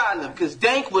no problem, because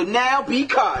Dank will now be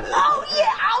Carter. Oh,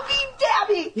 yeah, I'll be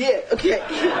Dabby. Yeah, okay.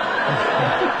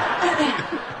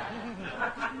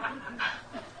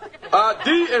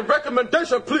 ID and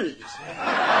recommendation, please.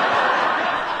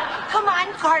 Come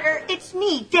on, Carter. It's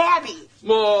me, Dabby.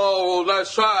 Oh,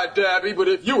 let's try it, Dabby. But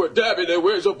if you were Dabby, then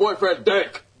where's your boyfriend,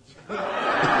 Dank?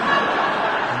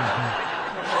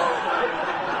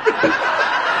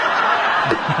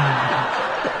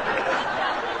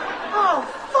 Oh,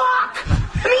 fuck! I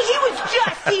mean, he was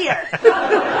just here.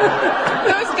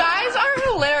 Those guys are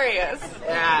hilarious.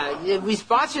 Yeah, we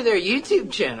sponsor their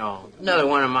YouTube channel. Another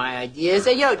one of my ideas.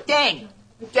 Hey, yo, Dang,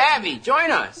 Dabby,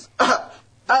 join us. Yo,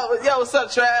 what's up,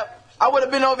 Trav? I would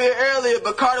have been over here earlier,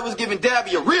 but Carter was giving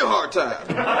Dabby a real hard time.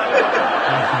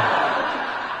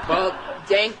 Well,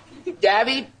 Dang,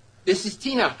 Dabby, this is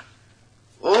Tina.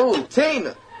 Oh,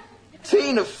 Tina.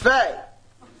 Tina Fey.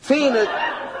 Tina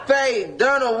Fey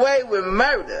done away with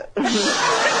murder.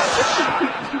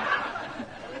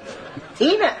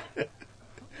 Tina,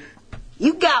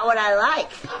 you got what I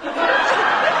like.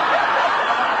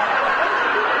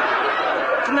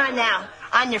 Come on now,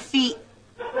 on your feet.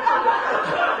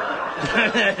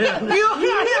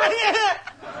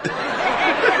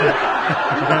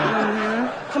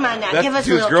 Come on now, give us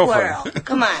a little twirl.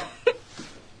 Come on.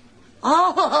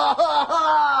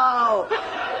 Oh,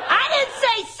 I didn't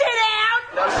say sit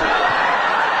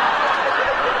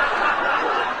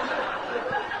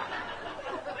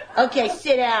down. Okay,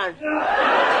 sit down.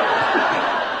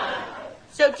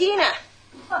 So, Tina,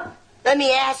 let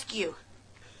me ask you,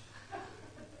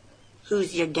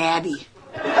 who's your Dabby?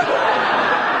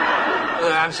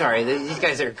 I'm sorry, these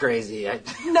guys are crazy.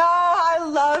 No, I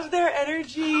love their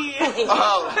energy.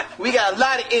 Oh, we got a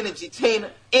lot of energy, Tina.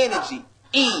 Energy.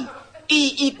 E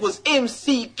equals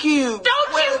MC cubed.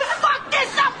 Don't you fuck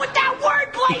this up with that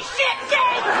wordplay shit,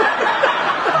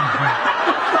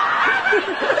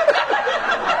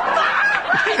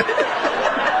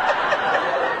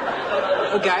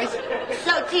 Oh, guys?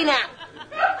 So, Tina,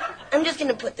 I'm just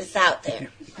gonna put this out there.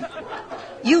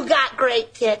 You got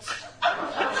great tits.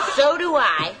 So do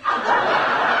I.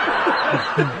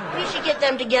 We should get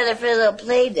them together for a little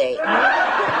play date.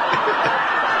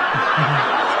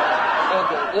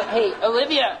 Okay. Hey,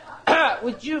 Olivia,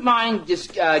 would you mind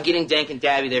just getting Dank and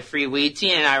Dabby their free weed?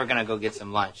 Tina and I were going to go get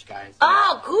some lunch, guys.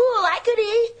 Oh, cool.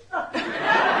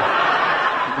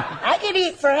 I could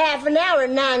eat for half an hour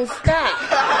nonstop.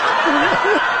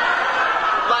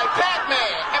 Like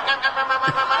Pac-Man.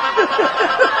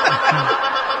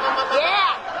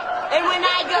 Yeah. And when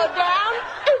I go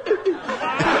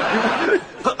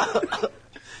down...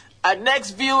 Our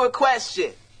next viewer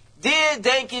question. Dear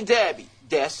Dank and Dabby,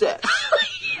 that's us.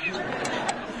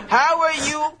 How are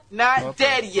you not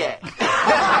dead yet? Oh,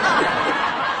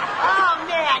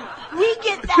 man. We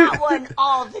get that one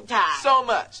all the time. So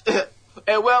much.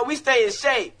 And, well, we stay in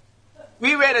shape.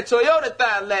 We ran a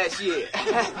Toyota-thon last year.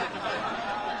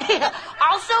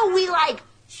 Also, we,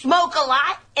 smoke a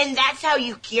lot, and that's how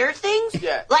you cure things?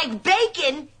 Yeah. Like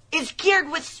bacon is cured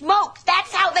with smoke.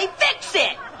 That's how they fix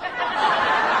it.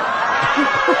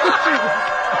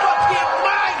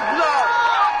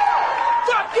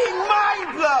 Fucking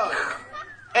mind blow.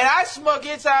 And I smoke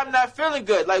anytime I'm not feeling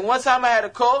good. Like one time I had a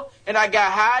cold and I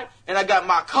got high and I got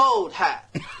my cold high.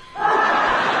 Do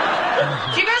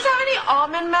you guys have any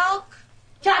almond milk?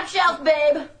 Top shelf,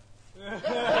 babe.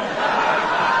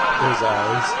 Those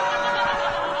eyes.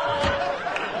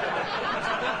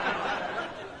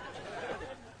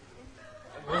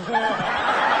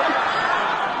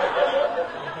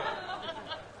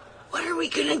 What are we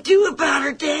gonna do about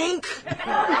her, Dank?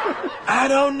 I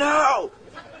don't know.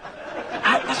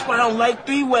 That's why I don't like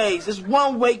three ways. There's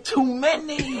one way too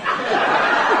many.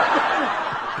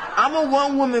 I'm a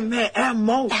one-woman man at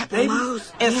most, baby.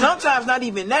 Most, and sometimes not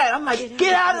even that. I'm like,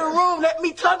 get out of the room. Let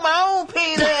me tuck my own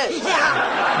penis.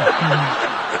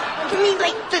 You mean,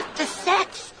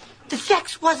 the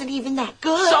sex wasn't even that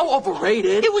good? So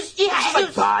overrated. It was, yeah. It's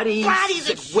like bodies. Bodies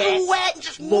it's wet and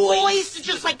just moist and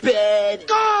just like bed.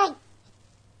 Oh,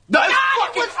 no, it's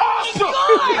fucking awesome.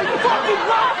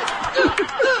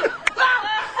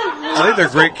 I think they're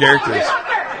great characters.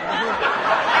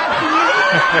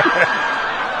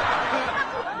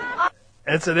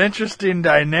 It's an interesting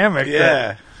dynamic.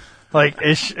 Yeah.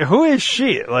 Who is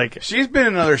she? She's been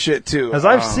in other shit too. Because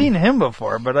I've seen him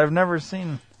before, but I've never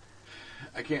seen.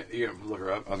 I can't. You know, look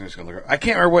her up. I was just gonna look her up. I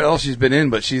can't remember what else she's been in,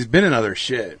 but she's been in other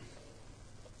shit.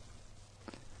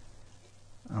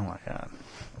 Oh my god.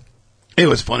 It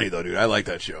was funny though, dude. I like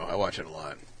that show. I watch it a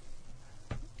lot.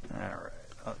 All right.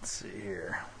 Let's see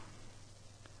here.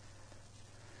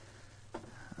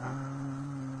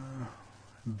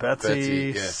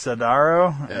 Betsy yeah.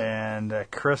 Sidaro Yeah. and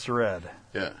Chris Red.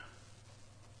 Yeah.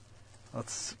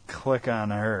 Let's click on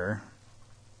her.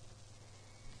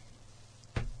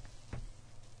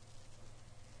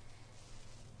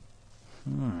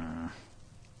 I'm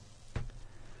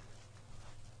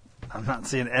not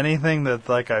seeing anything that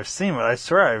I've seen, but I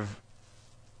swear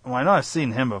I know I've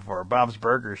seen him before. Bob's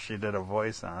Burgers, she did a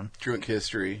voice on. Drunk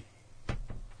History.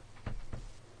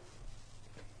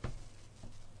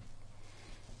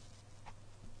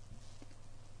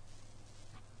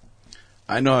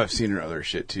 I know I've seen her other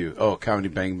shit too. Oh, Comedy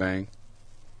Bang Bang.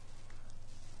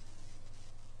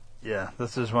 Yeah,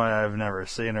 this is why I've never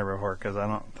seen her before, because I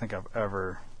don't think I've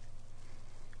ever...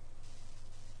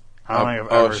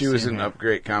 she was in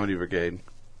Upgrade Comedy Brigade.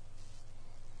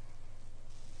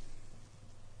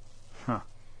 Huh.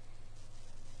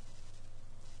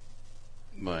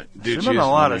 But, dude, she's been in a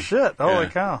lot of shit. Holy Yeah.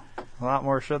 cow. A lot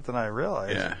more shit than I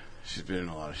realized. Yeah, she's been in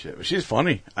a lot of shit. But she's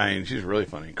funny. I mean, she's really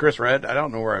funny. Chris Redd, I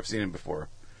don't know where I've seen him before.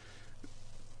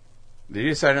 Did he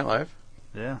do Saturday Night Live?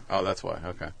 Yeah. Oh, that's why.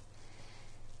 Okay.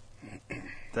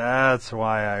 That's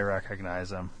why I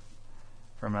recognize him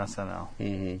from SNL.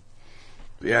 Mm-hmm.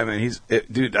 Yeah, man,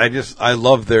 dude, I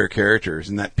love their characters.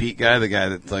 And that Pete guy, the guy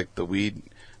that's like the weed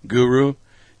guru,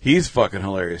 he's fucking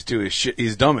hilarious too.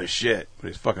 He's dumb as shit, but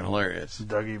he's fucking hilarious.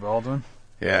 Dougie Baldwin?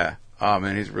 Yeah. Oh,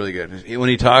 man, he's really good. When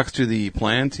he talks to the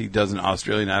plants, he does an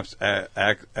Australian accent.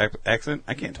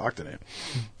 I can't talk today.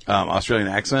 Australian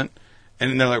accent.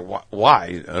 And they're like,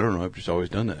 why? I don't know. I've just always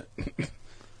done that.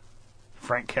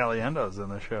 Frank Caliendo's in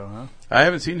the show, huh? I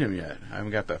haven't seen him yet. I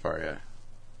haven't got that far yet.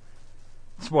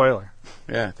 Spoiler.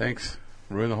 Yeah, thanks.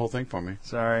 Ruined the whole thing for me.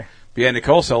 Sorry. But yeah,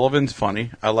 Nicole Sullivan's funny.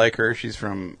 I like her. She's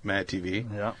from Mad TV.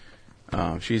 Yeah.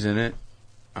 She's in it.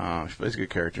 She plays a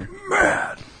good character.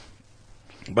 Mad.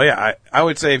 But yeah, I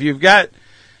would say if you've got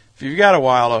a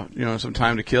while to, some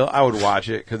time to kill, I would watch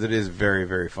it because it is very,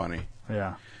 very funny.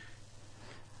 Yeah.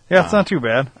 Yeah, it's not too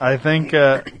bad. I think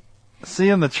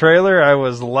seeing the trailer, I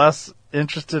was less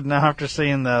interested now after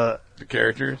seeing the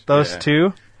characters. Those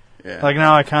two. Yeah. Like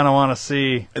now I kind of want to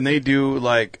see. And they do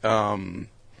like Dederson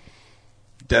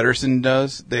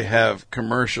does. They have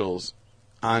commercials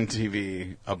on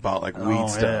TV about like weed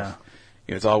stuff. Yeah.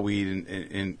 It's all weed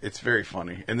and it's very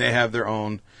funny. And they have their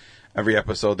own. Every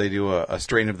episode they do a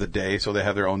strain of the day, so they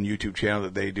have their own YouTube channel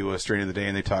that they do a strain of the day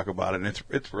and they talk about it, and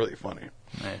it's really funny.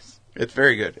 Nice. It's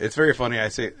very good. It's very funny. I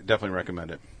say definitely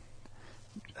recommend it.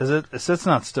 Is it? It's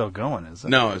not still going, is it?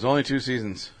 No, it's only 2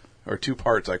 seasons or 2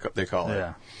 parts. They call it.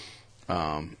 Yeah.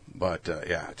 But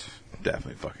it's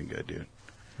definitely fucking good, dude.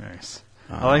 Nice.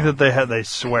 I like that they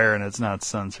swear and it's not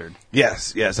censored.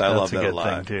 Yes, I love that a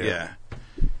lot. Thing too. Yeah.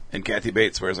 And Kathy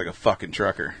Bates swears like a fucking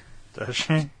trucker. Does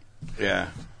she? Yeah.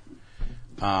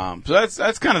 So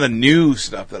that's kind of the new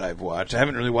stuff that I've watched. I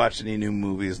haven't really watched any new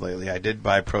movies lately. I did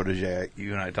buy Protégé.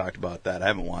 You and I talked about that. I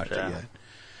haven't watched it yet.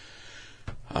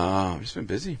 I've just been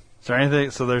busy. Is there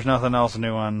anything? So there's nothing else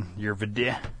new on your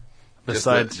video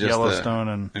besides just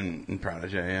Yellowstone and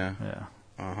Protégé.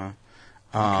 Yeah.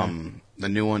 Yeah. The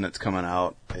new one that's coming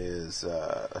out is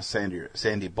a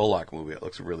Sandy Bullock movie. It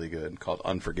looks really good, called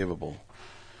Unforgivable.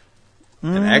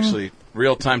 And actually,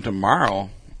 real time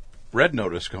tomorrow, Red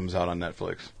Notice comes out on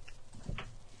Netflix.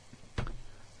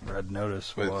 Red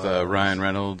Notice with Ryan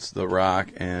Reynolds, The Rock,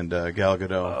 and Gal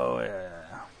Gadot. Oh yeah.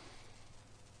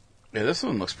 Yeah, this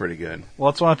one looks pretty good. Well,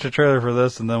 let's watch a trailer for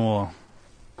this, and then we'll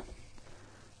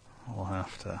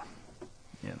have to,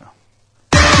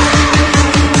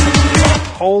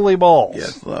 Holy balls!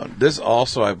 Yes, loud. This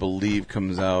also, I believe,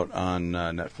 comes out on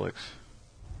Netflix.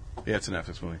 Yeah, it's a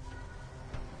Netflix movie.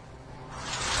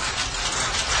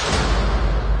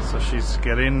 So she's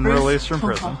getting released from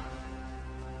prison,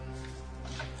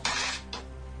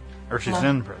 or she's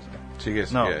in prison. She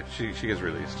gets she gets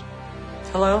released.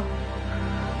 Hello?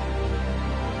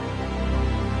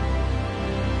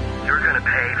 You're gonna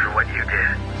pay for what you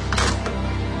did.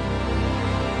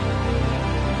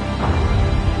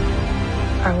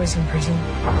 I was in prison.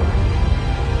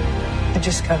 I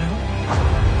just got out.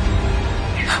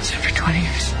 I was there for 20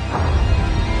 years.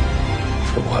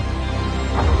 For what?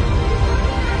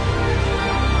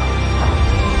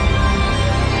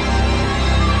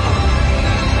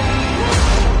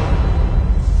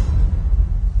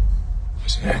 It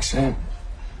was an accident.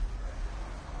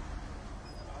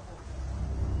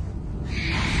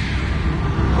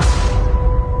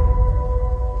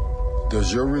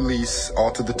 Does your release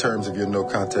alter the terms of your no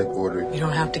contact order? You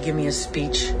don't have to give me a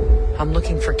speech. I'm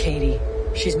looking for Katie.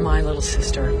 She's my little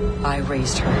sister. I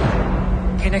raised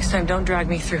her. Okay, next time, don't drag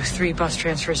me through 3 bus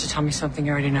transfers to tell me something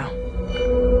you already know.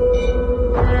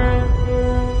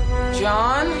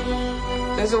 John,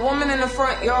 there's a woman in the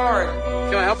front yard.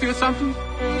 Can I help you with something?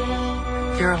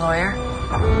 You're a lawyer?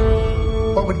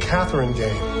 What would Catherine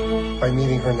gain by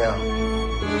meeting her now?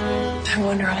 I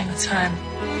wonder all the time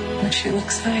what she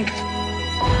looks like.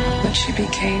 But she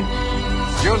became.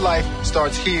 Your life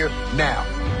starts here now,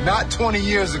 not 20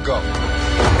 years ago.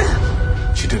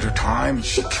 She did her time.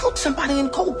 She killed somebody in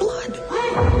cold blood.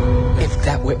 If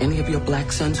that were any of your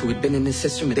black sons who had been in this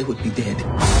system, they would be dead.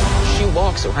 She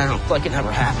walks around like it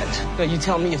never happened. Now, you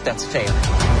tell me if that's fair.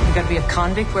 You gotta be a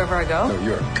convict wherever I go? No,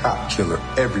 you're a cop killer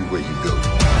everywhere you go.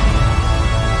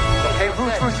 Hey,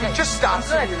 Ruth, just stop.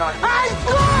 I'm good. I'm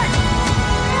good!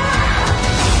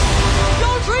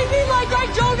 Don't treat me like I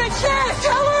don't exist!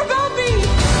 Tell her about me!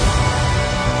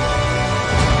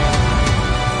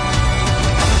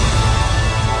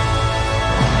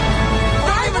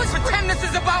 Don't even pretend this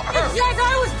is about her! It says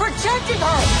I was protecting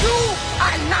her! You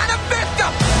are not a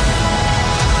victim!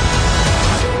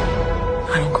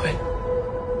 I don't quit.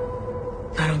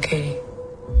 Not on Katie.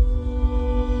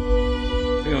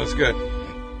 I think it looks good.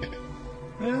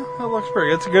 Yeah, that looks pretty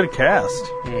good. It's a good cast.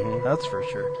 Mm-hmm. That's for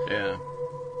sure. Yeah.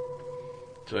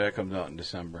 So that comes out in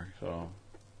December. So,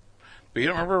 but you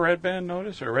don't remember Red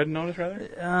Notice,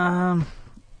 rather?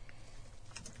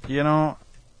 You know,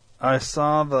 I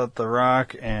saw that The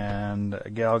Rock and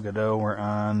Gal Gadot were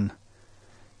on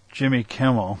Jimmy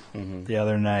Kimmel the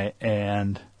other night,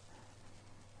 and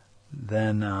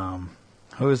then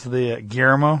who's the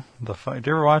Guillermo? Did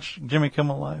you ever watch Jimmy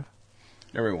Kimmel Live?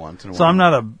 Every once in a while. So I'm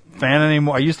not a fan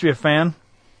anymore. I used to be a fan,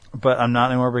 but I'm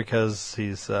not anymore because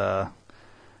he's, he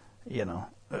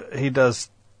does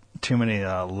too many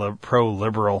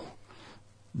pro-liberal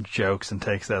jokes and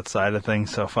takes that side of things,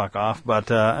 so fuck off.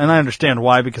 But and I understand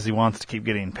why, because he wants to keep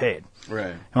getting paid.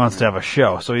 Right. He wants to have a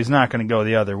show, so he's not going to go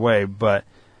the other way, but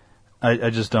I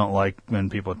just don't like when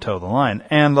people toe the line.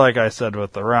 And like I said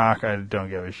with The Rock, I don't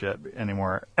give a shit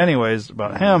anymore anyways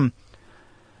about him.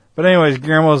 But anyways,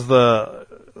 Guillermo's the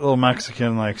little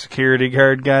Mexican, like, security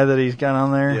guard guy that he's got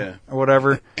on there. Yeah. Or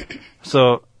whatever.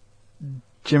 So,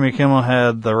 Jimmy Kimmel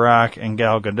had The Rock and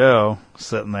Gal Gadot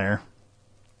sitting there.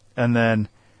 And then,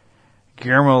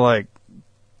 Guillermo,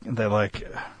 they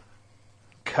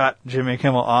cut Jimmy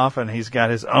Kimmel off, and he's got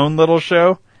his own little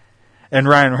show. And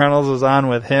Ryan Reynolds was on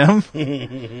with him.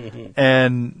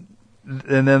 and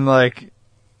then,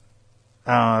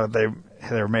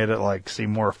 they made it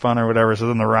seem more fun or whatever. So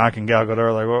then The Rock and Gal Gadot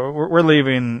are like, well, we're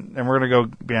leaving and we're gonna go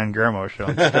be on Guillermo's show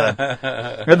instead.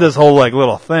 We had this whole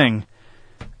little thing.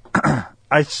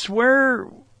 I swear,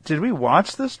 did we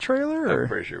watch this trailer? Or? I'm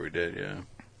pretty sure we did. Yeah.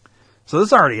 So this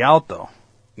is already out though.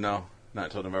 No, not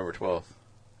until November 12th.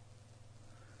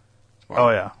 Oh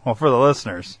yeah. Well, for the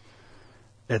listeners,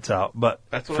 it's out. But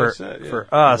that's what I said. Yeah. For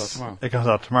us, it comes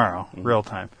out tomorrow, real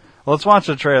time. Well, let's watch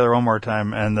the trailer one more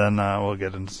time, and then we'll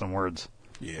get into some words.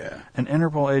 Yeah. An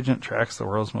Interpol agent tracks the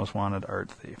world's most wanted art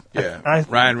thief. Yeah.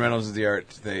 Ryan Reynolds is the art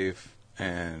thief,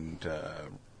 and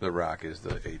The Rock is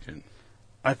the agent.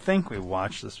 I think we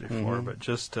watched this before, but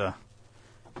just to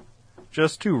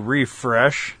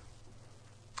refresh,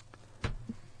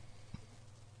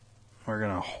 we're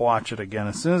gonna watch it again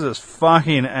as soon as this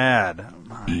fucking ad.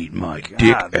 Eat my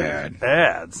dick ad.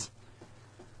 Ads.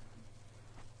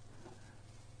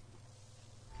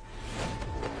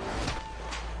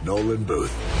 Nolan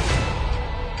Booth,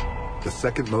 the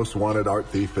second most wanted art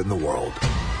thief in the world.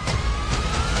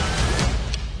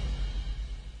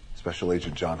 Special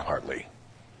Agent John Hartley,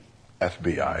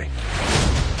 FBI.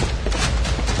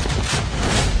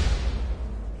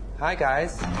 Hi,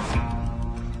 guys.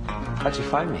 How'd you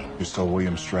find me? You stole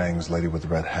William Strang's Lady with the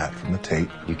Red Hat from the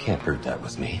tape. You can't prove that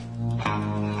was me.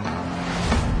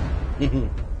 I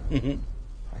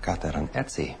got that on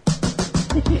Etsy.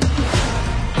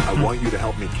 I want you to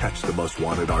help me catch the most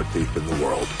wanted art thief in the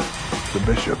world, the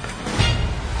Bishop.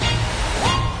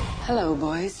 Hello,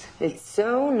 boys. It's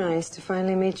so nice to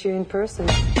finally meet you in person.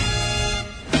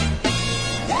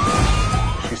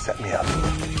 She set me up,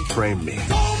 framed me.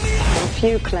 A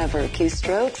few clever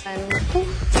keystrokes and poof.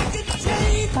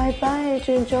 Bye-bye,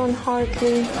 Agent John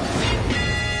Hartley.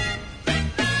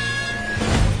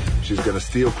 She's gonna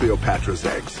steal Cleopatra's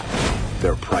eggs.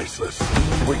 They're priceless.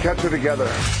 If we catch her together,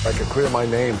 I can clear my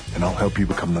name, and I'll help you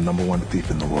become the number one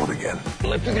thief in the world again.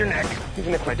 Lift with your neck.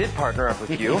 Even if I did partner up with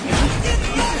you, you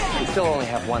still only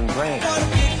have one brain.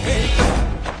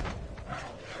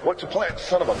 What's your plan,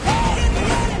 son of a...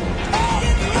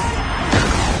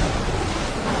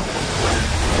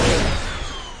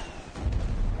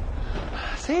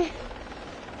 See?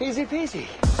 Easy peasy.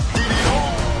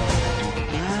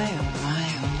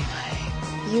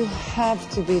 You have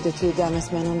to be the two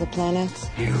dumbest men on the planet.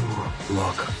 You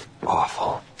look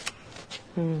awful.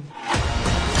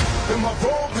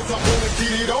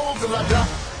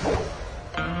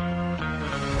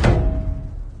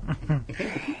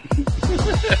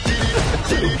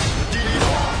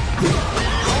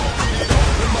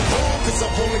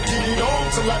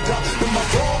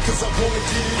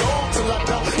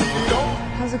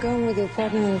 How's it going with your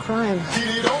partner in crime?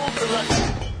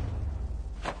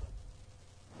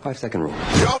 5-second rule.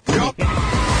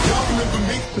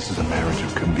 This is a marriage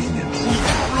of convenience.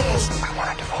 I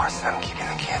want a divorce and I'm keeping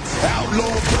the kids.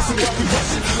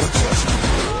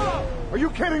 Are you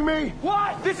kidding me?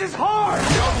 What? This is hard!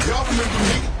 Y'all remember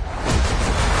me?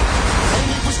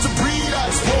 Only wish to breed, I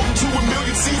explode to a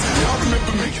million seeds. Y'all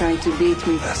remember me? Trying to beat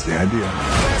me. That's the idea.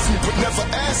 Ask me, but never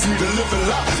ask me to live a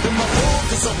lie. In my home,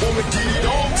 cause I wanna get it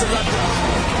on till I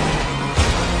die.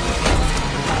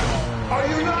 Are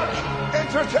you not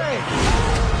entertained?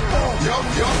 Y'all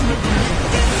remember me?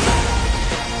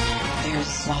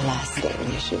 There's one last thing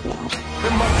you should know.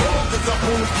 In my home, cause I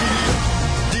wanna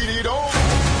get it on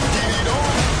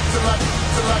till I die.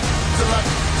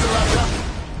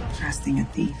 Trusting a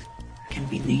thief can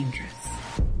be dangerous.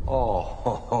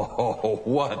 Oh,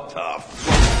 what the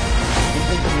fuck?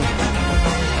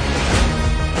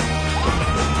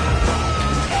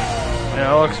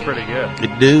 Yeah, it looks pretty good.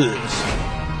 It does.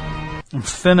 I'm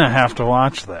finna have to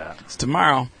watch that. It's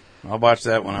tomorrow. I'll watch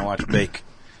that when I watch Bake.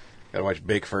 Gotta watch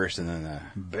Bake first and then...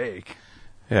 Bake?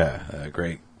 Yeah,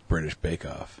 Great British Bake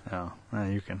Off. Oh,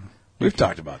 you can... We've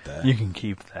talked about that. You can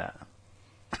keep that.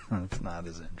 It's not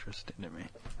as interesting to me.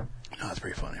 No, it's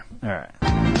pretty funny. All right.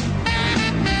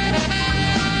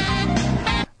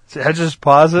 See, I just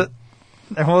pause it,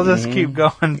 and we'll just keep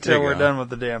going until we're done with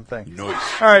the damn thing.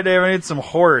 Nice. All right, Dave, I need some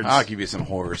hordes. I'll give you some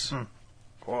horrors.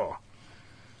 Whoa.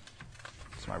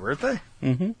 It's my birthday?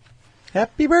 Mm-hmm.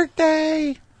 Happy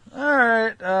birthday! All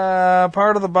right,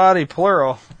 part of the body,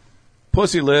 plural.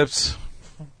 Pussy lips.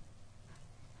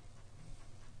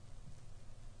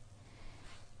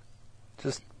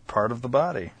 Just part of the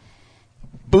body.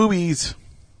 Boobies.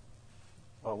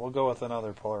 Well, we'll go with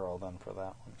another plural then for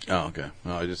that one. Oh, okay.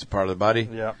 Oh, just a part of the body?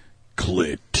 Yep.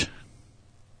 Clit.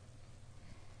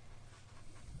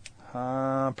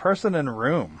 Person in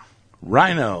room.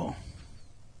 Rhino.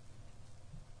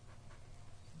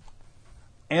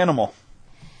 Animal.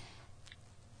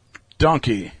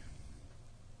 Donkey.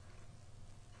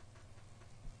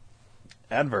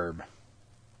 Adverb.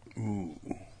 Ooh.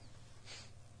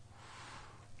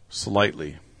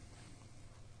 Slightly.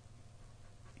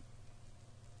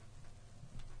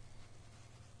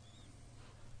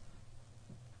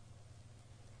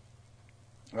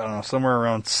 I don't know, somewhere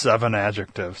around 7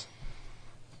 adjectives.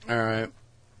 All right.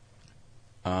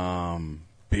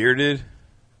 Bearded.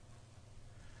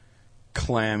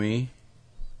 Clammy.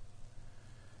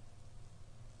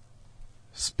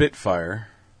 Spitfire.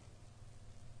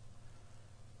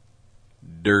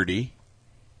 Dirty.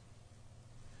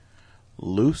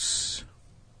 Loose.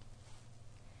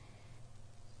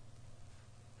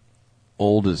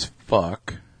 Old as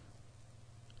fuck.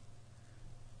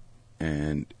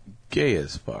 And gay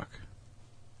as fuck.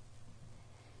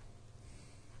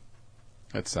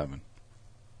 That's 7.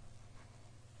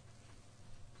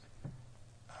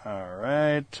 All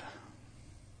right.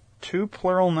 2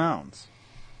 plural nouns.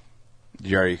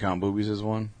 Did you already count boobies as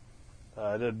one?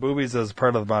 I did boobies as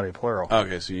part of the body, plural.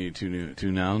 Okay, so you need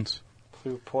two nouns?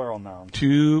 2 plural nouns.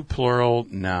 2 plural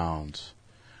nouns.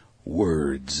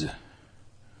 Words.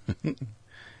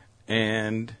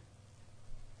 And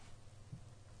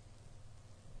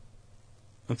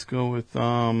let's go with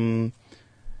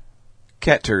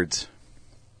cat turds.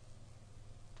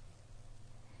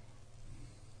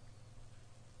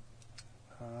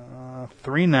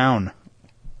 3 noun.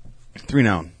 3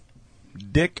 noun.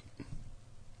 Dick.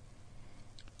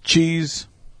 Cheese.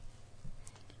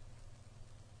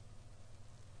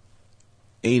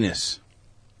 Anus.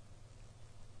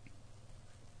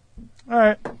 All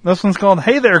right. This one's called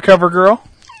Hey There, Cover Girl.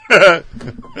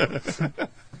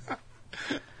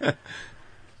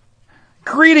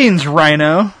 Greetings,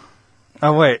 Rhino.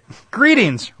 Oh, wait.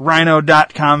 Greetings,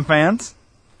 Rhino.com fans.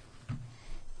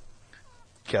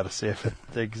 Gotta see if it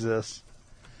exists.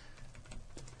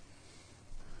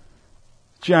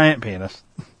 Giant penis.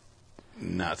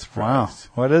 Not surprised.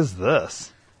 Wow. What is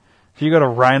this? If you go to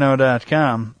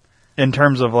Rhino.com, in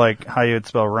terms of like how you would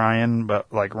spell Ryan,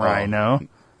 but like Rhino.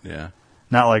 Yeah.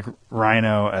 Not like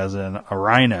rhino as in a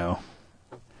rhino.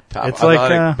 Top it's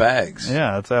athletic like bags.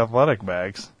 Yeah, it's athletic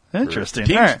bags. Interesting.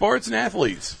 Team All right. sports and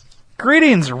athletes.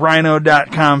 Greetings,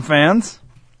 Rhino.com fans.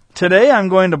 Today I'm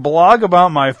going to blog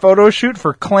about my photo shoot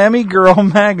for Clammy Girl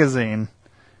magazine.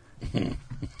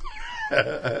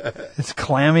 Is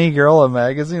Clammy Girl a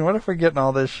magazine? What if we're getting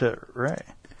all this shit right?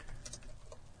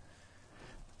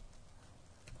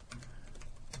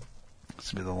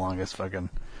 This would be the longest fucking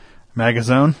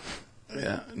magazine.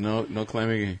 Yeah, no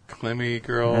Clammy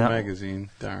Girl Yeah. magazine.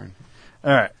 Darn.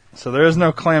 All right, so there is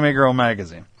no Clammy Girl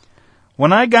magazine.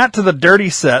 When I got to the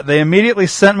dirty set, they immediately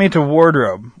sent me to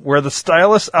wardrobe, where the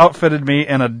stylist outfitted me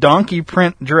in a donkey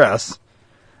print dress,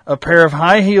 a pair of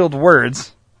high-heeled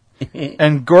words,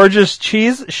 and gorgeous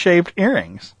cheese-shaped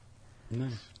earrings.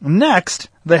 Nice. Next,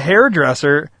 the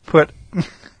hairdresser put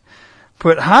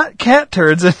hot cat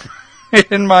turds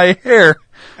in my hair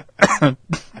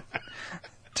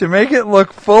to make it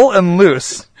look full and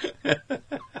loose. I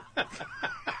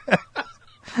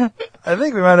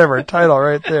think we might have our title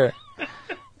right there.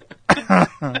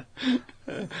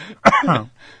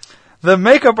 The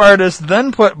makeup artist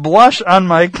then put blush on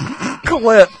my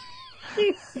clit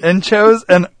and chose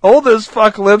an old as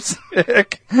fuck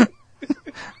lipstick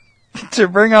to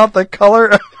bring out the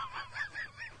color.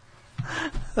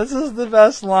 This is the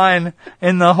best line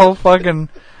in the whole fucking...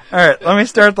 Alright, let me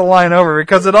start the line over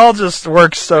because it all just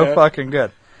works so fucking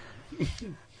good.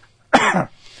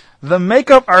 The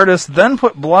makeup artist then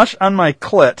put blush on my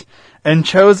clit and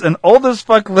chose an old as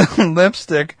fuck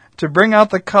lipstick to bring out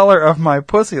the color of my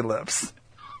pussy lips.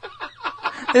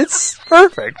 It's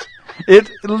perfect.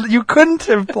 You couldn't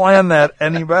have planned that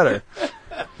any better.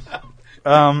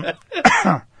 I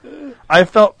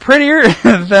felt prettier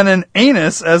than an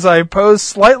anus as I posed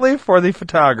slightly for the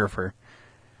photographer.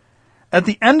 At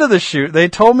the end of the shoot, they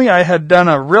told me I had done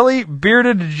a really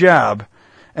bearded job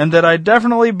and that I'd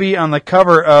definitely be on the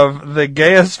cover of the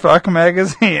Gay as Fuck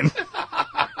magazine,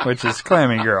 which is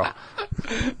Clammy Girl.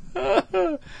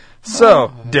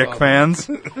 So, dick fans,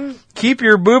 keep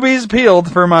your boobies peeled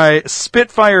for my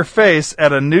Spitfire face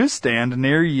at a newsstand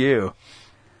near you.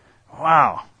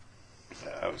 Wow.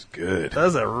 That was good. That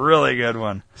was a really good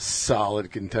one.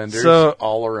 Solid contenders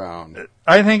all around.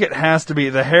 I think it has to be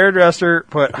the hairdresser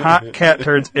put hot cat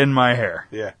turds in my hair.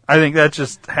 Yeah. I think that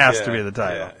just has to be the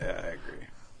title. Yeah,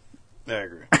 I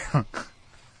agree.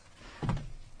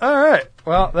 All right.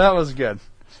 Well, that was good.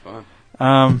 It's fun.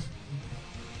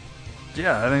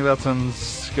 Yeah, I think that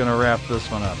one's going to wrap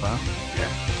this one up, huh? Yeah.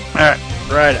 All right.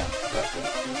 Right on.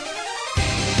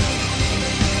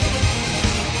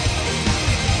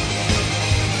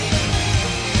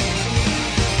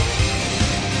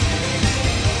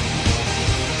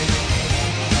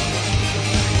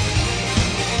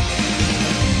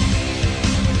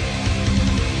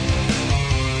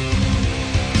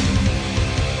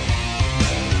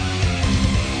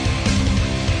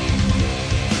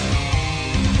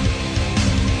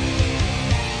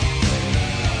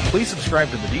 Please subscribe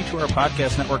to the D2R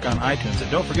Podcast Network on iTunes, and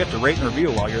don't forget to rate and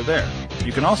review while you're there.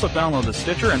 You can also download the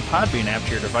Stitcher and Podbean app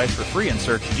to your device for free and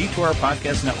search D2R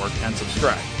Podcast Network and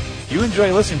subscribe. If you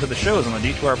enjoy listening to the shows on the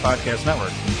D2R Podcast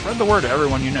Network, spread the word to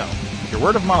everyone you know. Your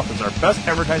word of mouth is our best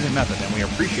advertising method, and we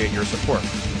appreciate your support.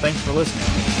 Thanks for listening.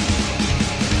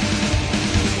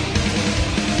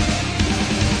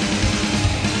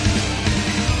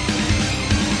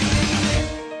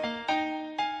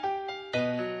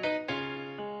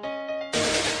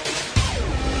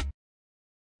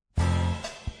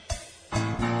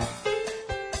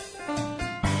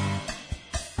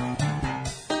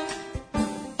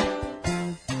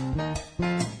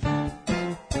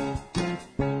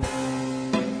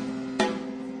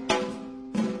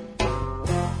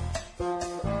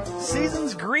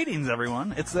 Greetings,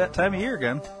 everyone. It's that time of year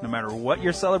again. No matter what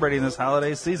you're celebrating this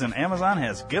holiday season, Amazon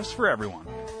has gifts for everyone.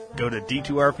 Go to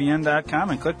D2RPN.com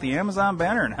and click the Amazon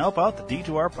banner and help out the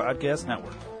D2R Podcast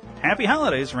Network. Happy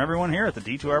holidays from everyone here at the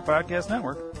D2R Podcast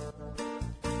Network.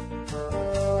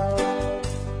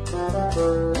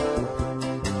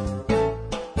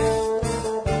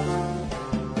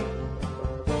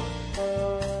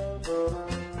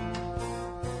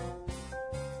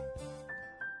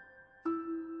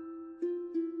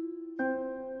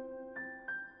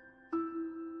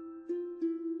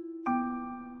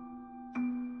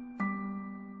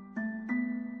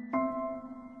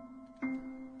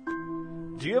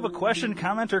 Do you have a question,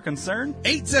 comment, or concern?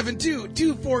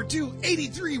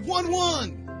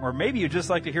 872-242-8311. Or maybe you'd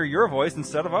just like to hear your voice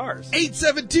instead of ours.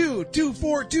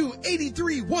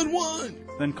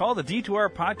 872-242-8311. Then call the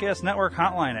D2R Podcast Network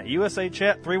hotline at USA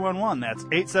Chat 311. That's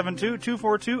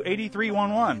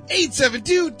 872-242-8311.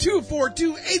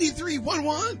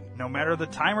 872-242-8311. No matter the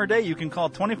time or day, you can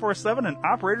call 24/7 and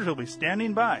operators will be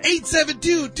standing by.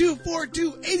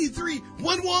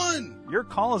 872-242-8311. Your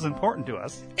call is important to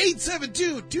us.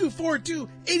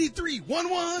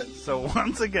 872-242-8311. So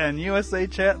once again, USA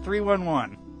Chat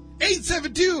 311.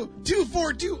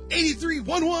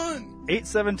 872-242-8311.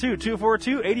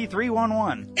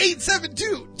 872-242-8311.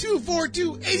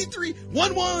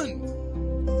 872-242-8311.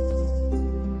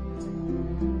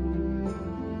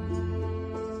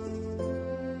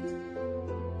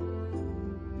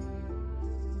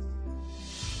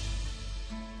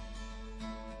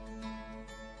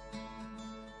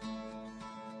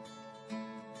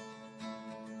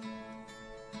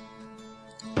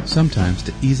 Sometimes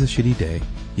to ease a shitty day,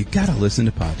 you gotta listen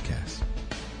to podcasts.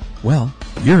 Well,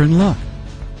 you're in luck.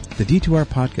 The D2R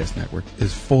Podcast Network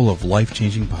is full of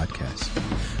life-changing podcasts.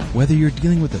 Whether you're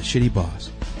dealing with a shitty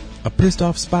boss, a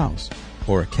pissed-off spouse,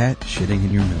 or a cat shitting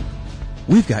in your milk,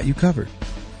 we've got you covered.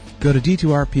 Go to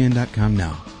D2RPN.com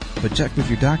now, but check with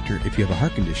your doctor if you have a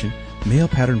heart condition, male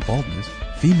pattern baldness,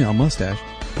 female mustache,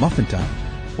 muffin top,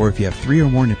 or if you have 3 or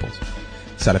more nipples.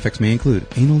 Side effects may include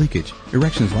anal leakage,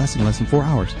 erections lasting less than 4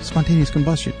 hours, spontaneous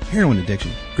combustion, heroin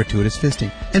addiction, gratuitous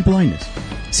fisting, and blindness.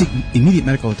 Seek immediate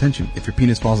medical attention if your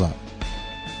penis falls out.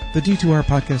 The D2R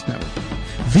Podcast Network.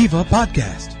 Viva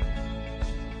Podcast!